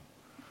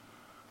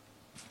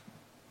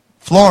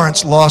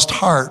 Florence lost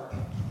heart.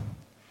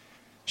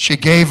 She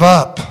gave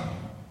up.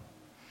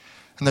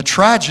 And the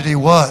tragedy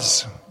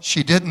was,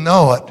 she didn't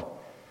know it,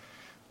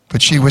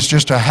 but she was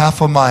just a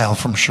half a mile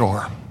from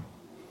shore.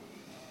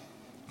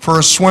 For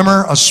a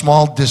swimmer, a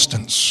small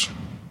distance.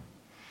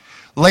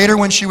 Later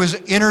when she was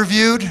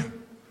interviewed,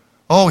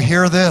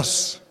 hear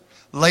this.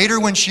 Later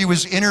when she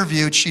was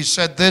interviewed, she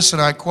said this,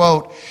 and I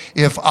quote,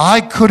 "If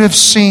I could have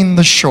seen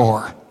the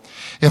shore,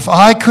 if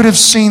I could have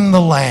seen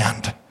the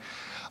land,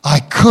 I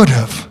could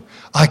have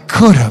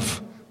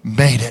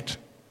made it."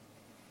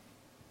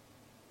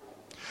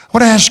 I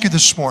want to ask you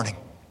this morning,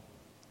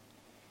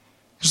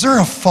 is there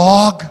a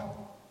fog?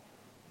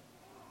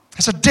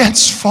 Has a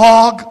dense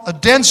fog, a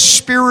dense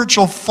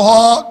spiritual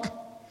fog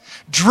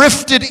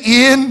drifted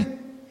in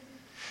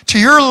to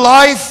your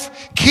life,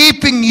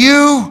 keeping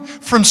you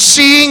from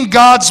seeing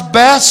God's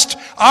best,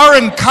 our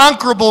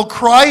unconquerable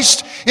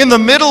Christ, in the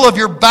middle of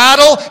your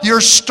battle,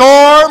 your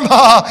storm,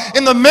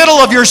 in the middle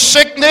of your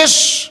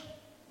sickness?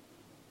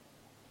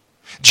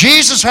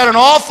 Jesus had an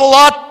awful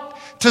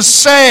lot to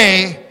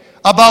say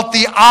about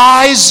the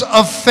eyes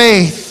of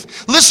faith.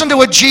 Listen to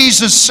what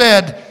Jesus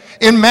said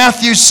in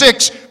Matthew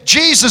 6.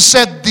 Jesus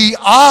said, the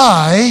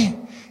eye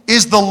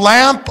is the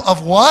lamp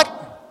of what?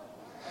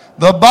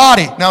 The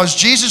body. Now, is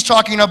Jesus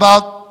talking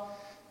about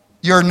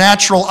your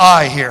natural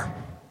eye here?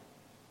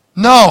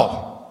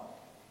 No.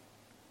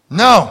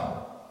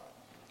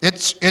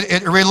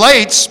 It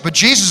relates, but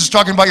Jesus is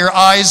talking about your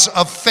eyes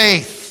of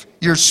faith,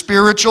 your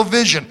spiritual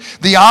vision.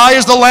 The eye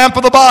is the lamp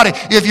of the body.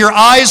 If your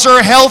eyes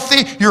are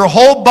healthy, your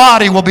whole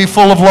body will be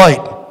full of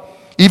light.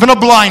 Even a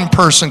blind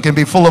person can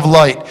be full of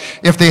light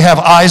if they have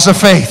eyes of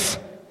faith.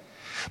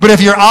 But if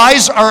your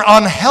eyes are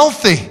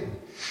unhealthy,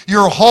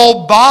 your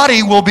whole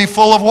body will be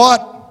full of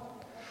what?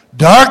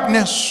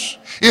 Darkness.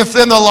 If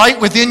then the light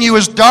within you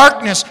is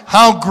darkness,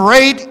 how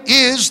great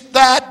is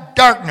that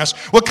darkness?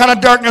 What kind of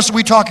darkness are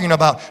we talking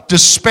about?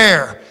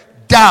 Despair,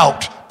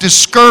 doubt,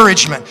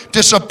 discouragement,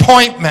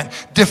 disappointment,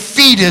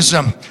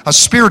 defeatism, a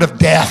spirit of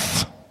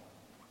death.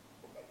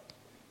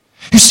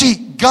 You see,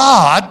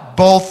 God,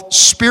 both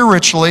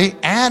spiritually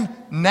and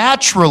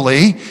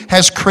naturally,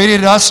 has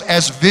created us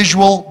as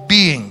visual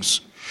beings.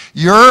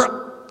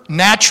 Your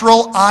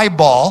natural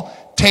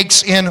eyeball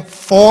takes in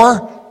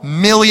 4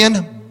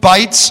 million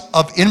bytes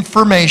of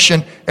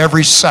information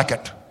every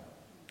second.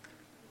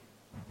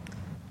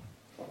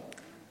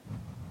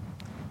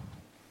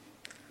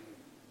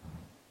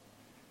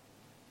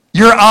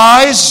 Your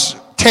eyes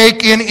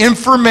take in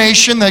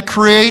information that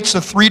creates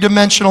a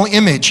three-dimensional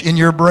image in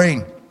your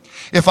brain.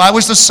 If I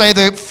was to say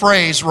the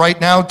phrase right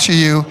now to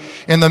you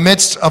in the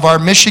midst of our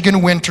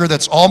Michigan winter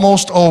that's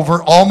almost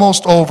over,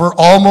 almost over,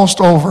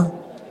 almost over.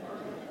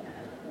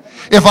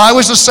 If I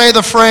was to say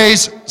the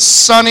phrase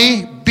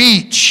sunny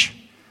beach,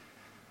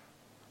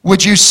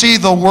 would you see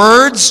the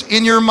words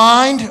in your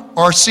mind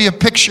or see a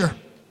picture?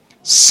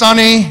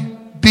 Sunny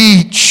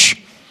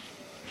beach.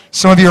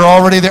 Some of you are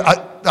already there.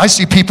 I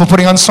see people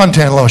putting on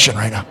suntan lotion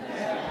right now.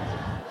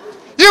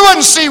 You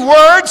wouldn't see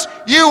words.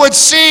 You would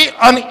see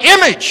an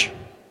image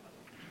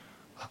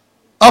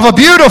of a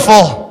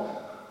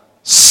beautiful,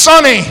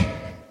 sunny,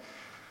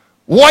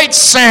 white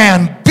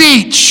sand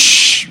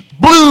beach,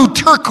 blue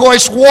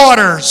turquoise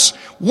waters,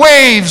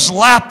 waves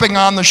lapping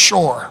on the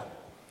shore.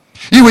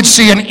 You would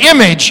see an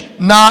image,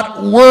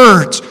 not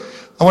words.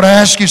 I want to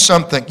ask you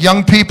something.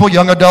 Young people,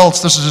 young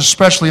adults, this is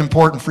especially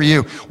important for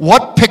you.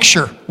 What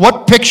picture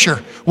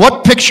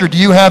do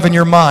you have in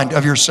your mind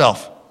of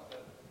yourself?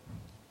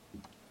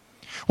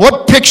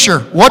 What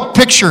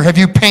picture have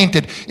you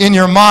painted in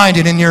your mind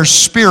and in your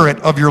spirit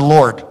of your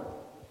Lord?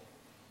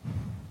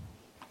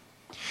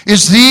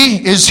 Is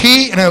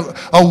he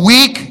a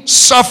weak,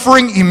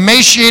 suffering,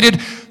 emaciated,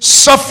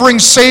 suffering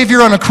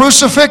Savior on a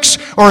crucifix,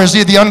 or is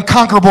he the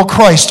unconquerable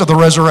Christ of the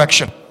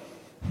resurrection?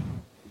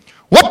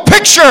 What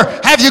picture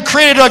have you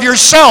created of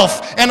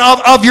yourself and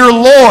of your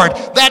Lord?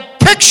 That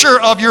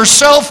picture of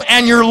yourself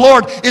and your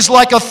Lord is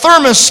like a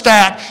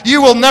thermostat.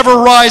 You will never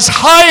rise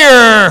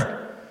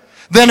higher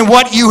than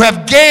what you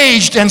have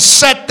gauged and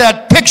set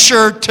that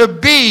picture to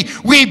be.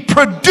 We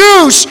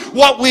produce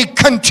what we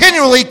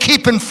continually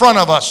keep in front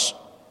of us.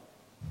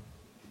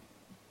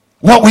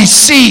 What we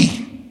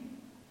see.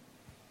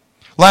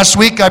 Last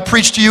week I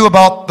preached to you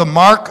about the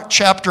Mark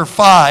chapter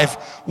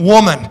 5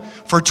 woman.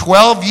 For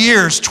 12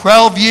 years,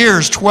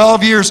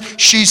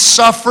 she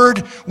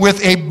suffered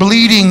with a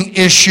bleeding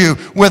issue,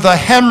 with a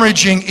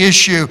hemorrhaging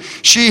issue.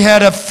 She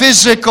had a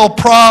physical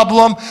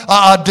problem,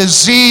 a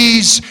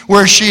disease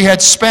where she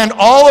had spent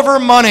all of her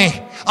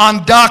money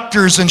on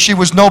doctors and she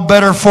was no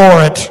better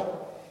for it.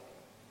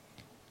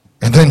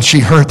 And then she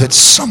heard that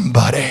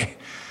somebody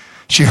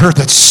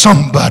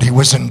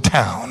was in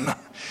town.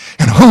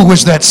 And who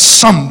was that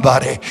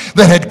somebody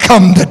that had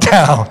come to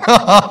town?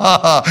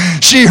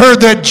 She heard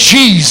that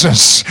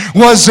Jesus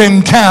was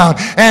in town.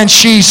 And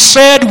she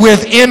said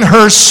within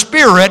her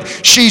spirit,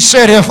 she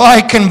said, if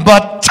I can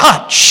but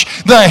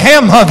touch the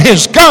hem of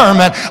his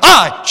garment,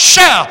 I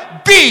shall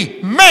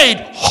be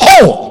made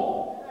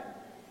whole.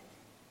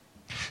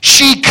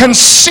 She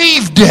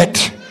conceived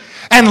it.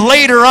 And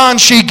later on,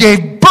 she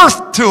gave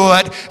birth to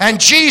it. And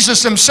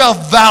Jesus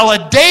himself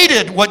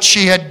validated what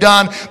she had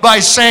done by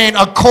saying,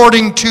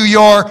 according to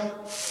your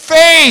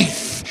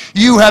faith,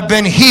 you have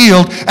been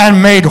healed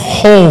and made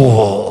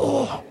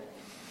whole.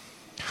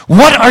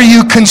 What are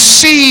you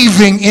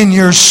conceiving in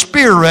your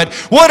spirit?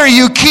 What are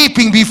you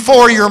keeping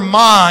before your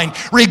mind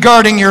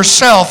regarding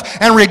yourself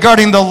and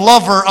regarding the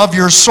lover of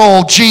your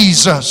soul,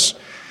 Jesus?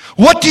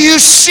 What do you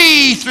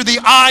see through the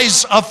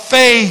eyes of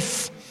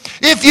faith?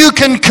 If you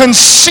can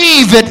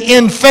conceive it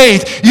in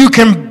faith, you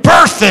can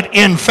birth it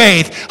in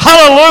faith.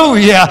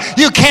 Hallelujah.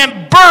 You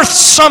can't birth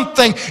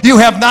something you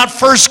have not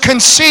first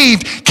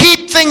conceived.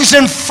 Keep things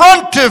in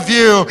front of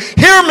you.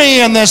 Hear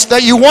me in this,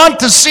 that you want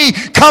to see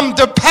come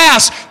to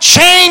pass.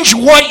 Change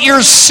what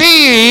you're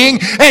seeing,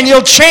 and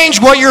you'll change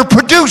what you're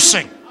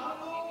producing.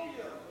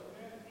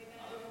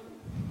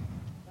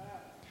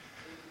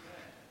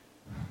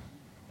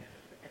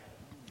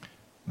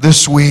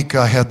 This week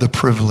I had the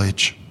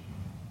privilege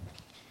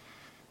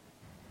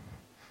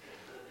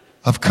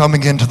of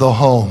coming into the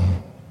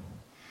home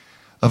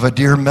of a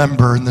dear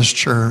member in this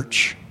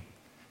church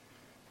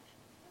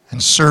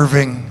and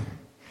serving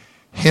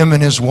him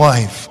and his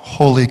wife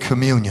Holy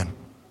Communion.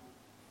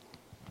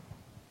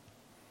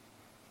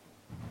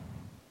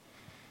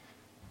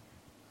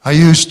 I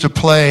used to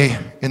play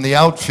in the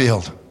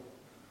outfield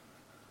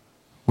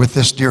with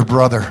this dear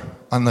brother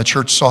on the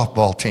church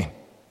softball team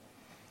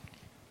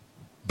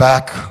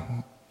back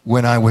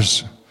when I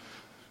was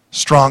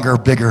stronger,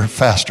 bigger,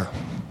 faster.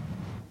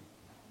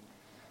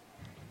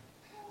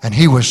 And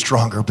he was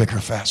stronger, bigger,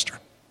 faster.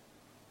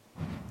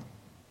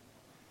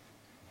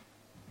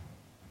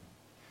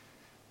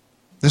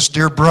 This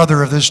dear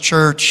brother of this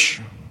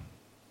church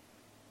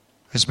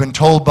has been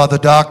told by the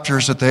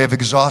doctors that they have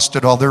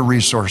exhausted all their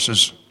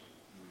resources.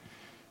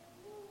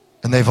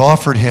 And they've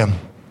offered him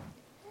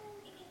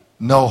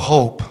no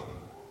hope.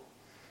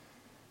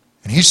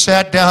 And he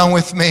sat down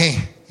with me.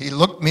 He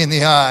looked me in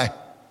the eye.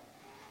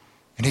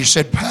 And he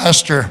said,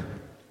 Pastor,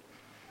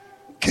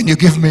 can you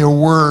give me a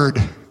word?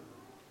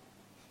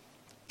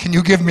 Can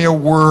you give me a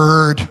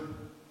word?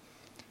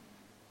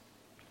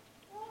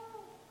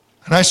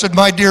 And I said,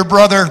 my dear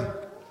brother,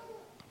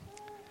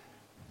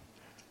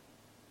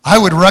 I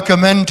would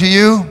recommend to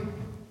you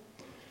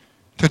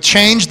to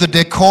change the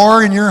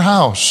decor in your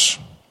house.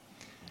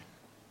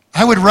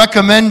 I would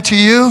recommend to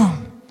you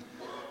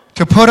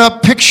to put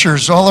up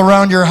pictures all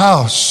around your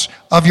house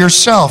of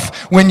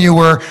yourself when you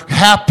were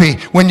happy,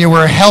 when you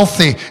were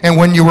healthy, and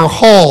when you were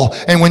whole,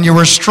 and when you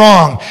were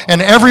strong.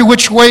 And every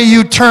which way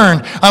you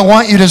turn, I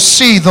want you to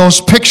see those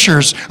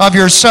pictures of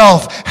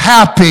yourself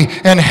happy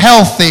and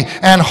healthy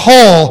and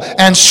whole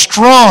and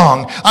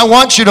strong. I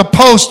want you to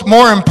post,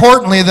 more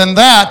importantly than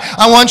that,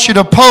 I want you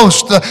to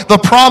post the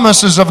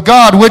promises of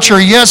God, which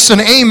are yes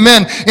and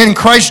amen in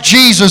Christ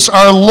Jesus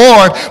our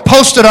Lord.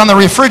 Post it on the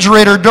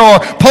refrigerator door.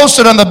 Post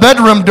it on the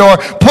bedroom door.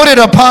 Put it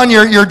upon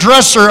your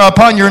dresser,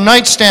 upon your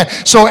nightstand.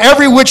 So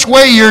every which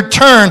way you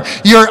turn,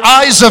 your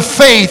eyes of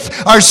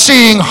faith are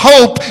seeing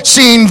hope,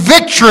 seeing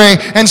victory,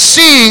 and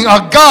seeing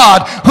a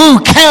God who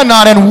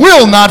cannot and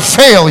will not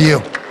fail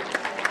you.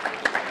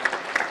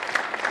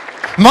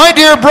 My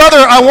dear brother,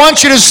 I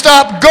want you to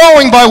stop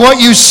going by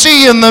what you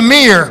see in the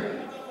mirror.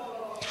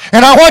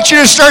 And I want you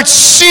to start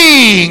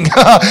seeing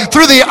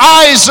through the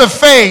eyes of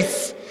faith.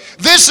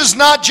 This is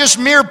not just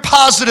mere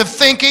positive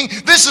thinking.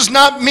 This is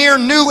not mere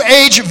new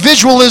age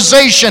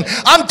visualization.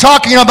 I'm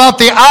talking about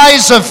the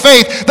eyes of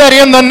faith, that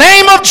in the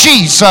name of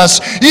Jesus,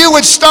 you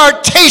would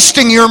start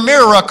tasting your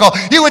miracle.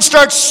 You would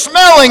start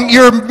smelling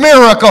your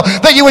miracle.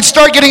 That you would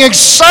start getting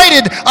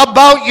excited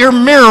about your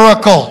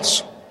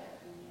miracles.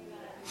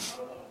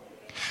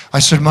 I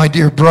said, my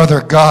dear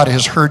brother, God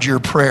has heard your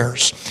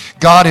prayers.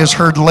 God has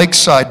heard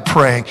Lakeside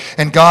praying.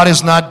 And God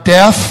is not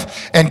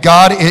deaf, and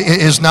God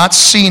is not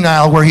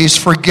senile where he's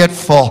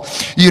forgetful.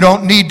 You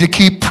don't need to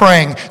keep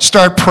praying.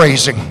 Start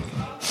praising.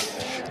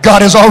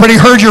 God has already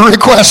heard your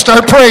request.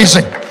 Start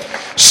praising.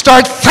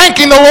 Start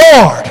thanking the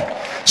Lord.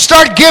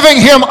 Start giving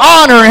him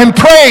honor and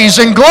praise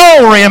and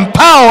glory and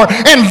power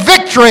and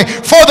victory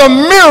for the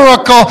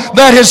miracle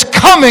that is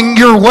coming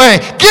your way.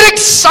 Get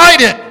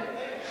excited.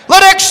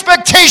 Let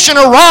expectation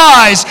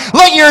arise.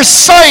 Let your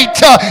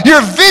sight,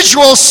 your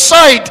visual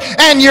sight,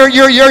 and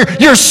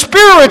your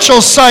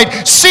spiritual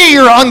sight see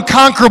your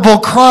unconquerable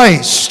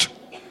Christ.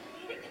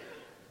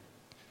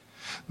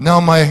 Now,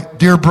 my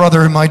dear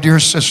brother and my dear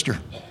sister,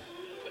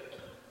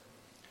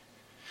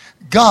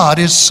 God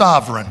is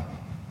sovereign.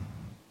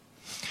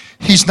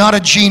 He's not a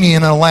genie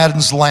in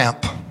Aladdin's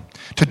lamp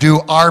to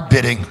do our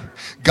bidding.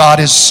 God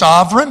is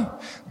sovereign.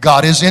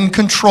 God is in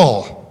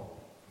control.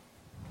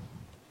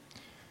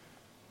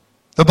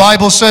 The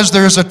Bible says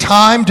there's a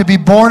time to be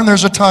born and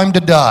there's a time to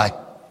die.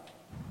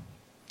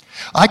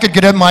 I could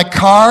get in my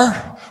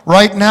car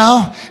right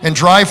now and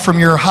drive from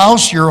your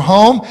house, your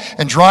home,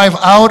 and drive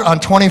out on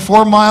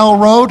 24 Mile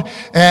Road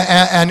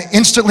and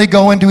instantly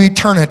go into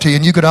eternity,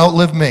 and you could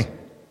outlive me.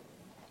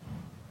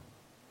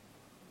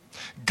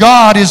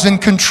 God is in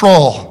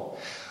control.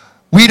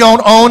 We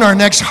don't own our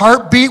next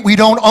heartbeat. We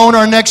don't own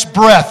our next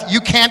breath.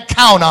 You can't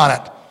count on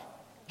it.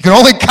 You can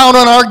only count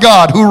on our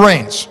God who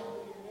reigns.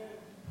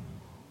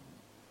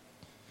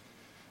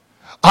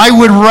 I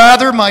would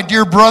rather, my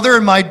dear brother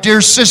and my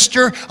dear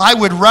sister, I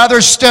would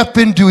rather step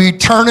into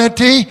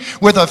eternity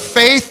with a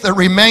faith that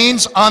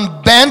remains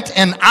unbent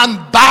and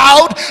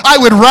unbowed. I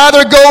would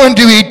rather go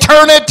into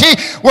eternity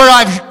where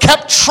I've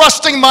kept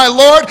trusting my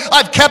Lord.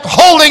 I've kept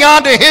holding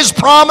on to his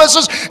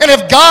promises. And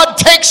if God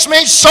takes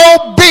me, so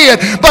be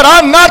it. But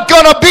I'm not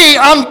going to be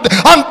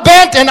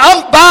unbent and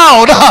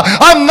unbowed.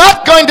 I'm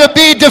not going to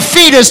be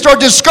defeatist or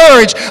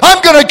discouraged. I'm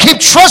going to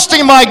keep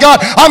trusting my God.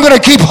 I'm going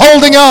to keep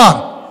holding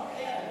on.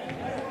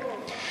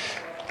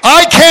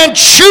 I can't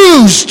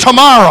choose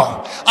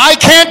tomorrow. I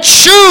can't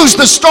choose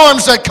the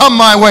storms that come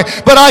my way,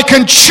 but I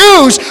can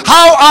choose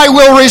how I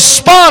will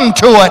respond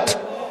to it.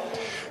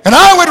 And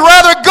I would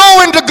rather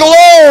go into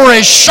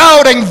glory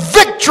shouting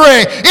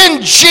victory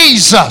in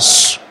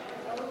Jesus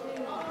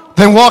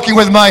than walking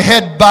with my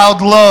head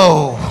bowed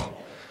low,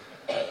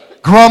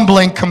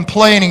 grumbling,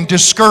 complaining,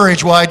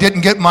 discouraged why I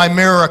didn't get my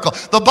miracle.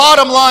 The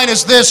bottom line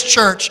is this,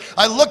 church.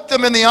 I looked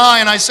them in the eye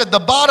and I said, the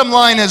bottom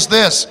line is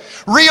this.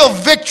 Real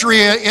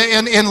victory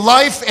in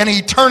life and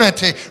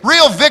eternity.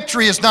 Real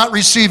victory is not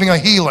receiving a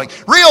healing.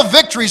 Real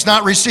victory is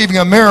not receiving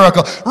a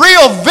miracle.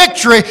 Real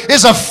victory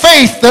is a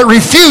faith that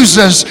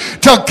refuses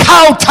to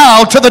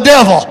kowtow to the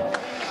devil.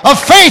 A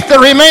faith that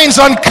remains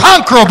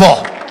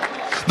unconquerable.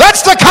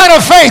 That's the kind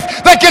of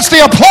faith that gets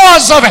the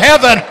applause of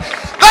heaven.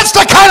 That's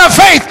the kind of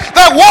faith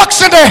that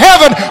walks into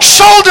heaven,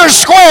 shoulders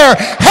square,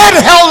 head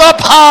held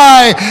up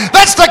high.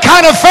 That's the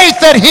kind of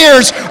faith that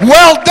hears,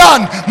 well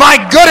done,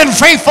 my good and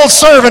faithful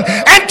servant.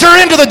 Enter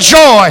into the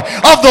joy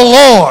of the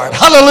Lord.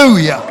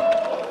 Hallelujah.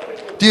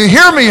 Do you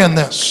hear me in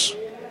this?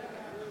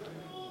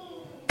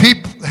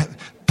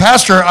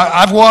 Pastor,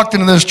 I've walked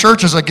into this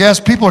church as a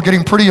guest. People are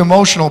getting pretty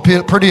emotional,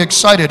 pretty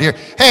excited here.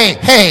 Hey.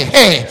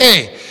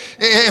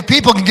 If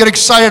people can get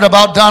excited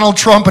about Donald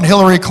Trump and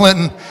Hillary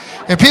Clinton,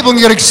 if people can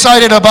get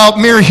excited about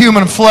mere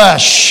human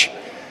flesh,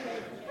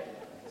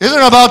 isn't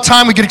it about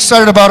time we get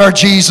excited about our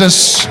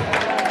Jesus?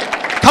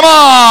 Come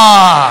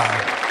on.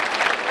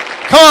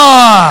 Come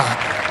on.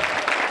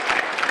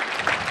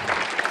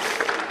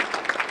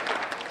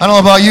 I don't know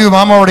about you, but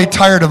I'm already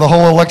tired of the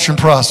whole election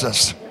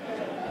process.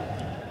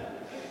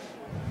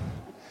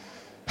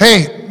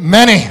 Hey,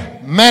 many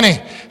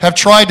have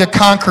tried to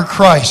conquer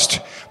Christ,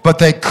 but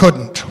they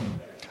couldn't.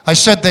 I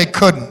said they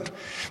couldn't.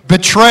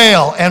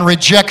 Betrayal and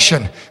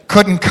rejection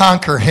couldn't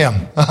conquer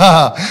him.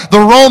 The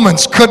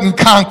Romans couldn't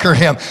conquer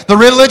him. The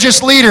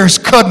religious leaders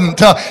couldn't.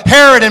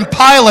 Herod and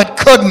Pilate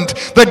couldn't.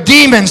 The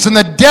demons and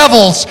the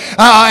devils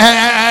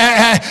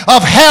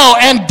of hell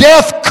and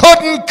death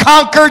couldn't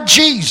conquer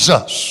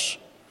Jesus.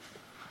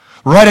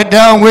 Write it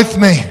down with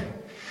me.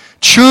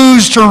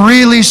 Choose to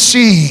really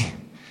see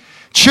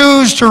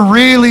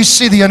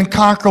the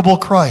unconquerable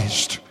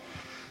Christ,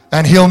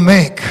 and he'll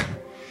make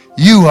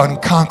you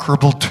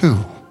unconquerable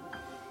too.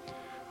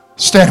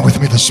 Stand with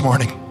me this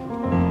morning.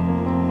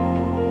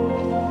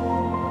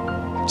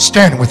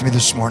 Stand with me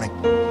this morning.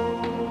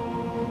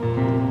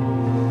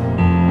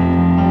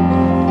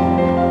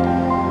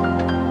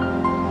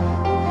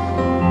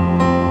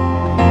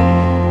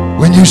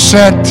 When you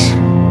set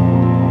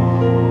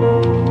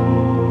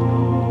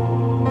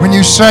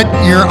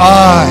your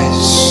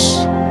eyes,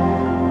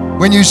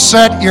 when you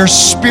set your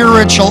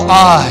spiritual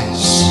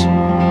eyes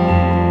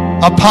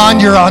upon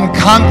your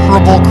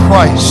unconquerable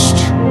Christ,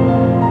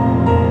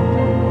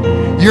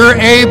 you're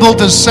able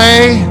to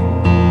say,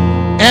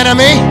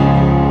 enemy,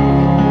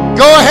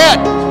 go ahead,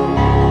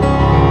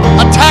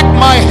 attack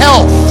my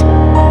health.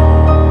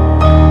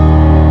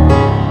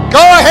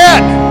 Go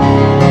ahead,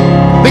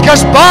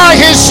 because by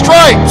his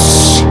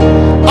stripes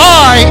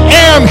I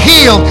am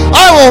healed.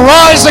 I will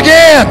rise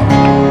again.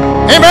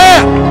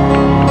 Amen.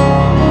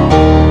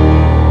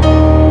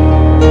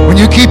 When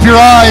you keep your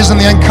eyes on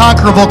the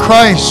unconquerable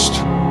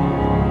Christ,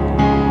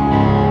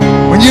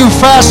 when you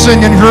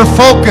fasten your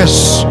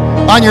focus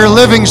on your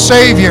living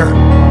Savior,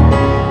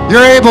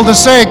 you're able to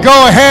say,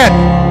 go ahead,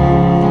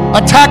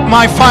 attack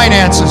my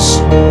finances,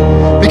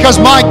 because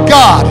my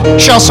God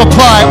shall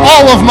supply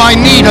all of my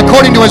need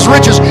according to his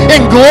riches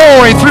in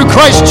glory through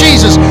Christ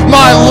Jesus,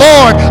 my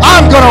Lord.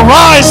 I'm going to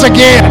rise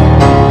again.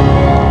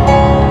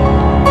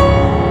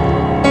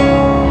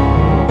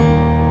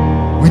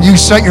 When you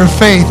set your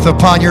faith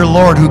upon your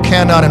Lord who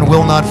cannot and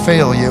will not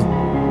fail you,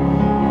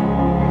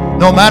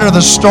 no matter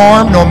the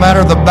storm, no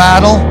matter the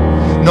battle,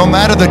 no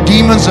matter the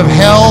demons of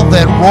hell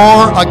that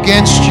roar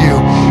against you,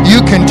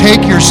 you can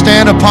take your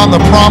stand upon the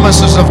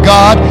promises of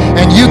God,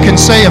 and you can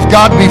say, if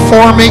God be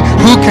for me,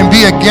 who can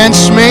be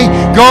against me?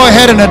 Go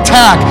ahead and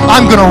attack.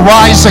 I'm going to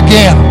rise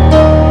again.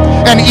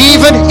 And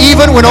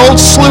even when old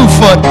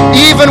Slewfoot,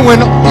 even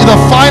when the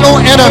final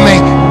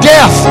enemy,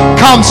 death,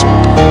 comes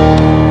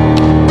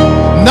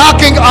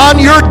knocking on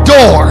your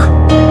door,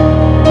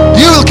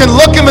 you can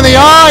look him in the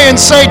eye and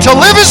say, to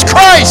live is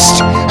Christ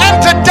and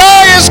to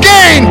die is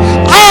gain.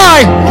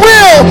 I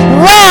will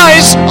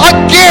rise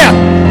again.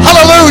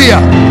 Hallelujah.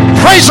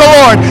 Praise the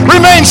Lord.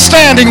 Remain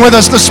standing with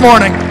us this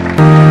morning.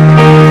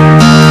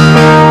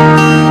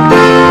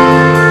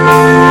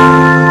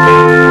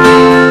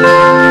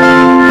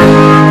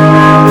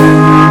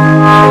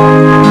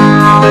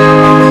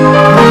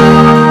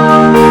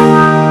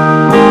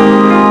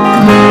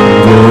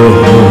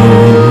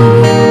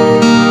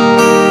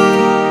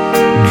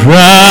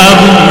 Drive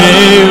the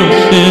nails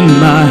in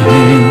my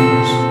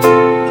hands,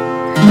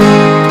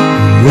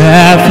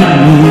 laugh at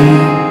me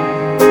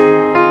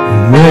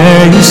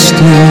where you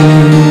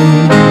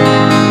stand.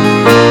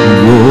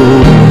 Go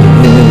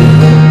ahead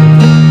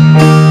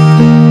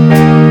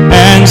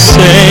and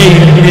say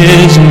it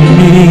isn't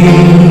me.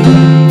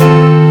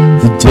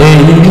 The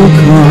day will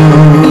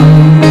come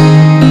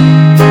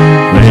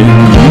when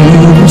you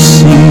will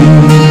see,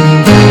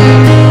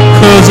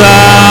 'cause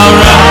I'll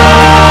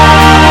rise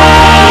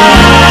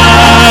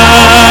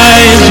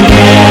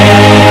again.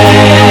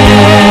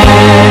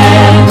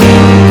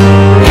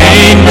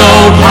 Ain't no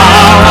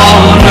power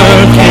on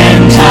earth can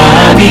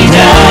tie me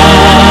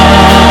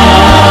down.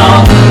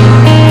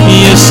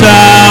 Yes,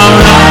 I'll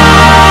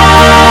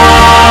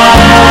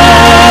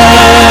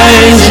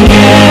rise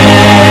again.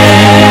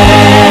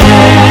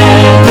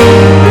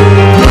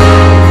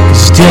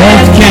 'Cause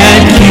death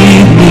can't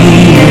keep me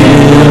in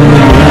the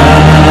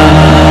ground.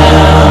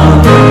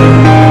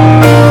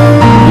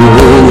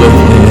 Go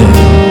ahead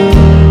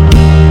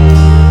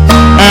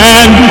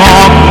and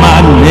mark my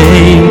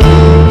name,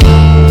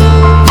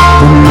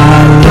 but my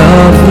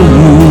love for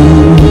you,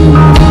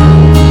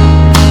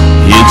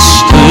 it's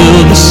still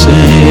the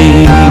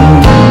same.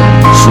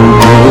 So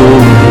go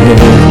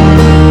ahead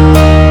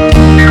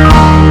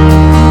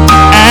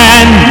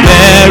and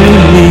bury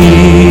me,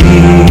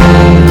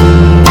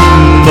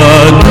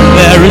 but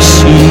very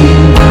soon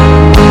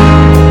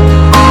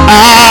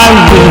I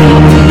will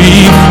be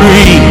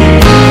free,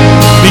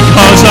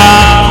 because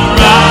I'll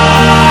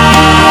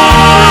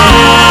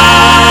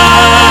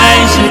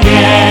rise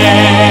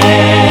again.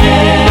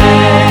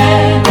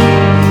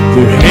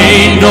 There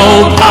ain't no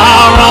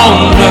power on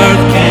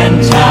earth can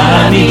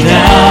tie me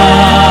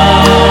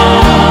down.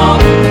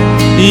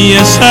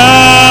 Yes,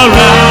 I'll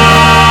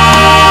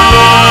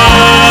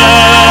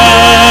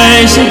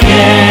rise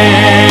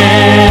again.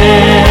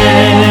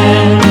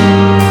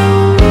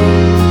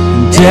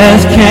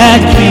 Death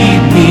can't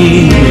keep me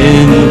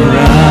in the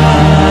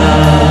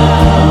ground.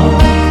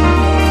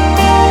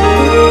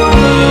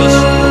 Yes.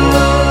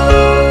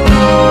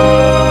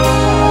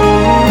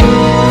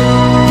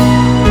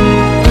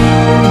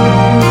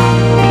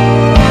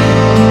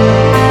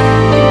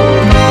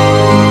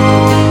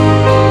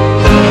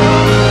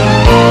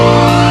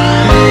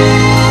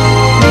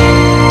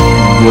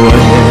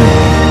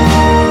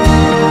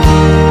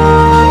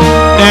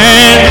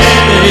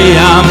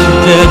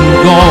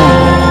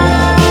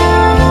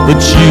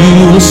 But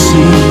you will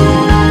see.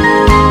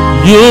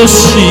 You'll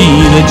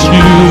see that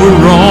you were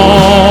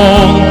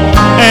wrong,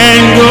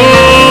 and go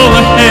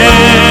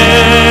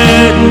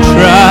ahead and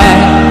try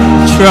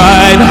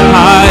to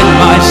hide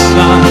my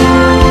son.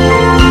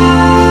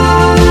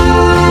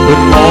 But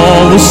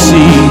all will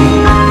see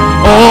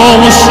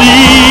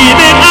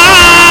that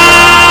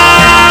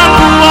I'm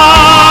the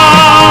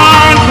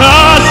one,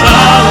 'cause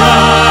I'll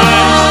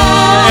rise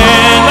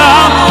and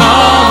I'll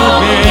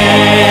come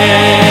again.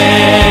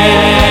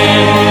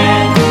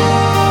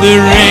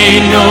 There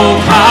ain't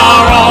no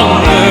power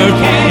on earth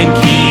can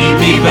keep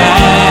me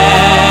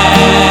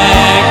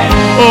back.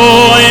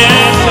 Oh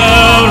yes,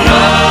 I'll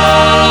rise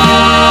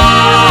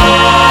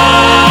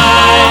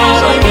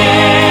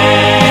again.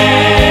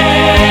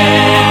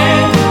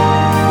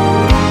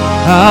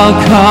 I'll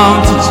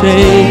come to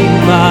take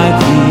my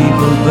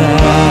people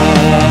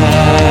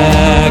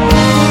back,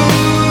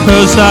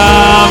 'cause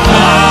I'll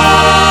come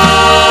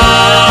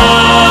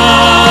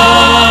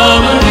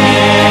again.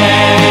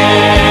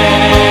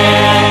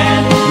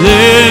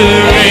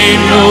 There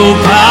ain't no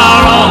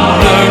power on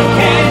earth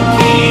can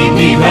keep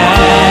me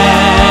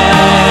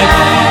back.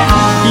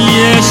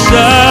 Yes,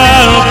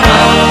 I'll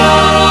come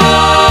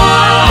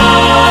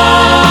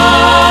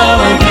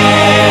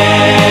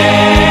again.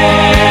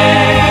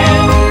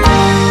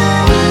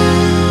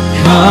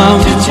 Come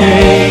to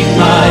take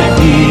my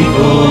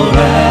people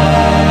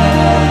back.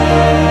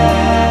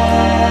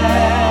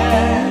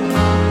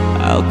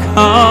 I'll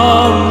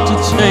come to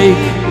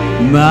take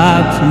my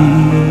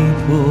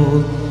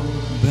people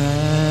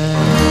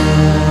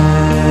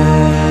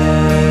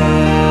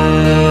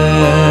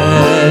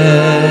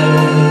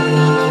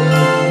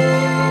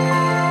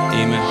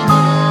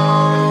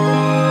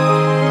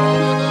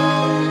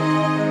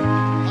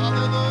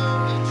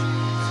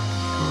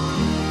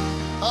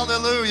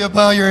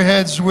Bow your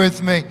heads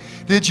with me.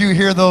 Did you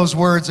hear those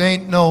words?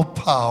 Ain't no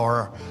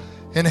power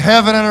in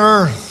heaven and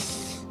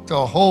earth to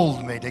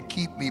hold me, to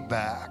keep me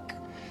back.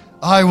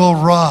 I will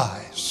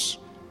rise.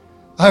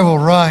 I will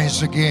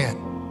rise again.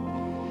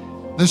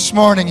 This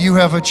morning you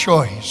have a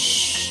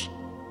choice.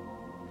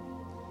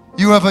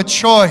 You have a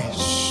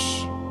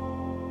choice.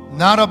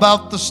 Not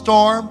about the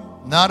storm,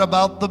 not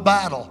about the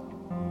battle.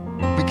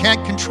 We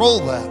can't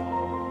control that.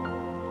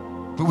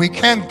 But we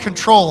can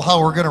control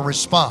how we're going to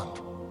respond.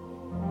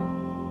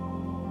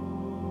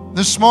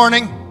 This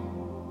morning,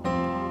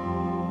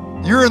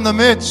 you're in the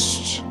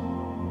midst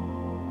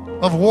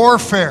of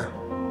warfare,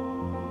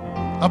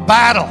 a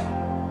battle.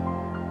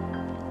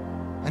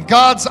 And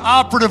God's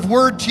operative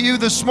word to you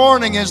this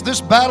morning is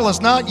this battle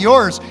is not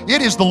yours,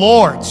 it is the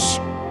Lord's.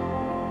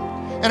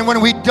 And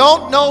when we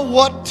don't know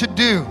what to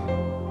do,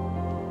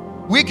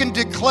 we can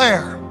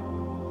declare,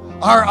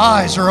 our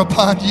eyes are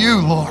upon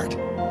you, Lord.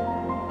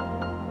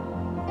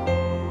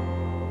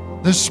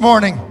 This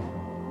morning,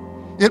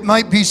 it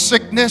might be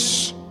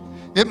sickness.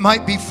 It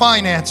might be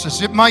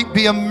finances. It might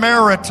be a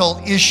marital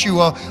issue,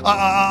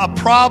 a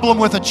problem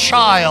with a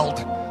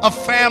child, a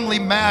family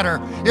matter.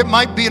 It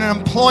might be an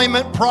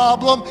employment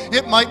problem.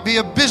 It might be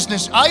a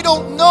business. I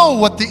don't know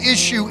what the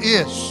issue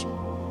is,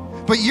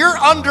 but you're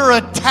under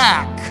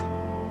attack.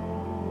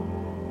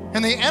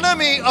 And the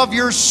enemy of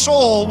your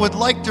soul would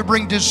like to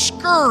bring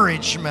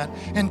discouragement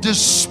and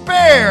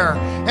despair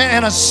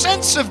and a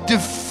sense of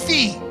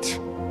defeat.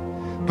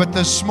 But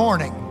this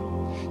morning,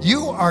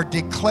 you are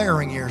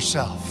declaring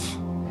yourself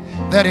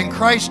that in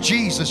Christ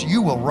Jesus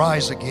you will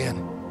rise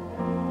again.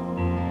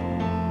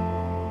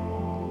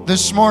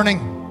 This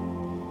morning,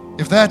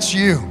 if that's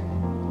you,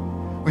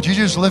 would you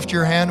just lift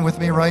your hand with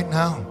me right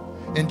now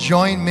and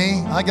join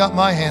me? I got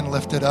my hand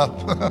lifted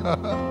up.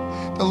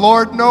 The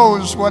Lord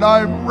knows what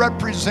I'm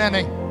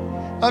representing.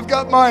 I've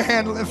got my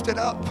hand lifted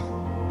up.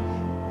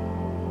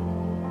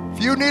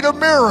 If you need a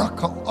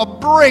miracle, a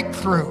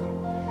breakthrough,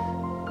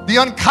 the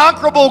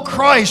unconquerable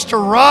Christ to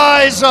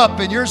rise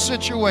up in your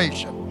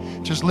situation,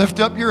 just lift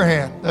up your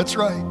hand. That's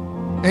right.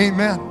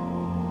 Amen.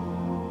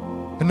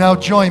 And now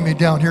join me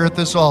down here at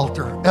this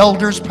altar.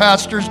 Elders,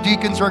 pastors,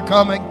 deacons are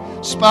coming.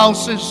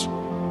 Spouses,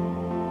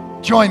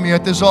 join me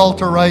at this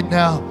altar right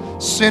now.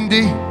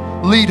 Cindy,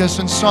 lead us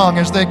in song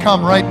as they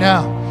come right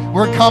now.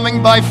 We're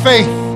coming by faith.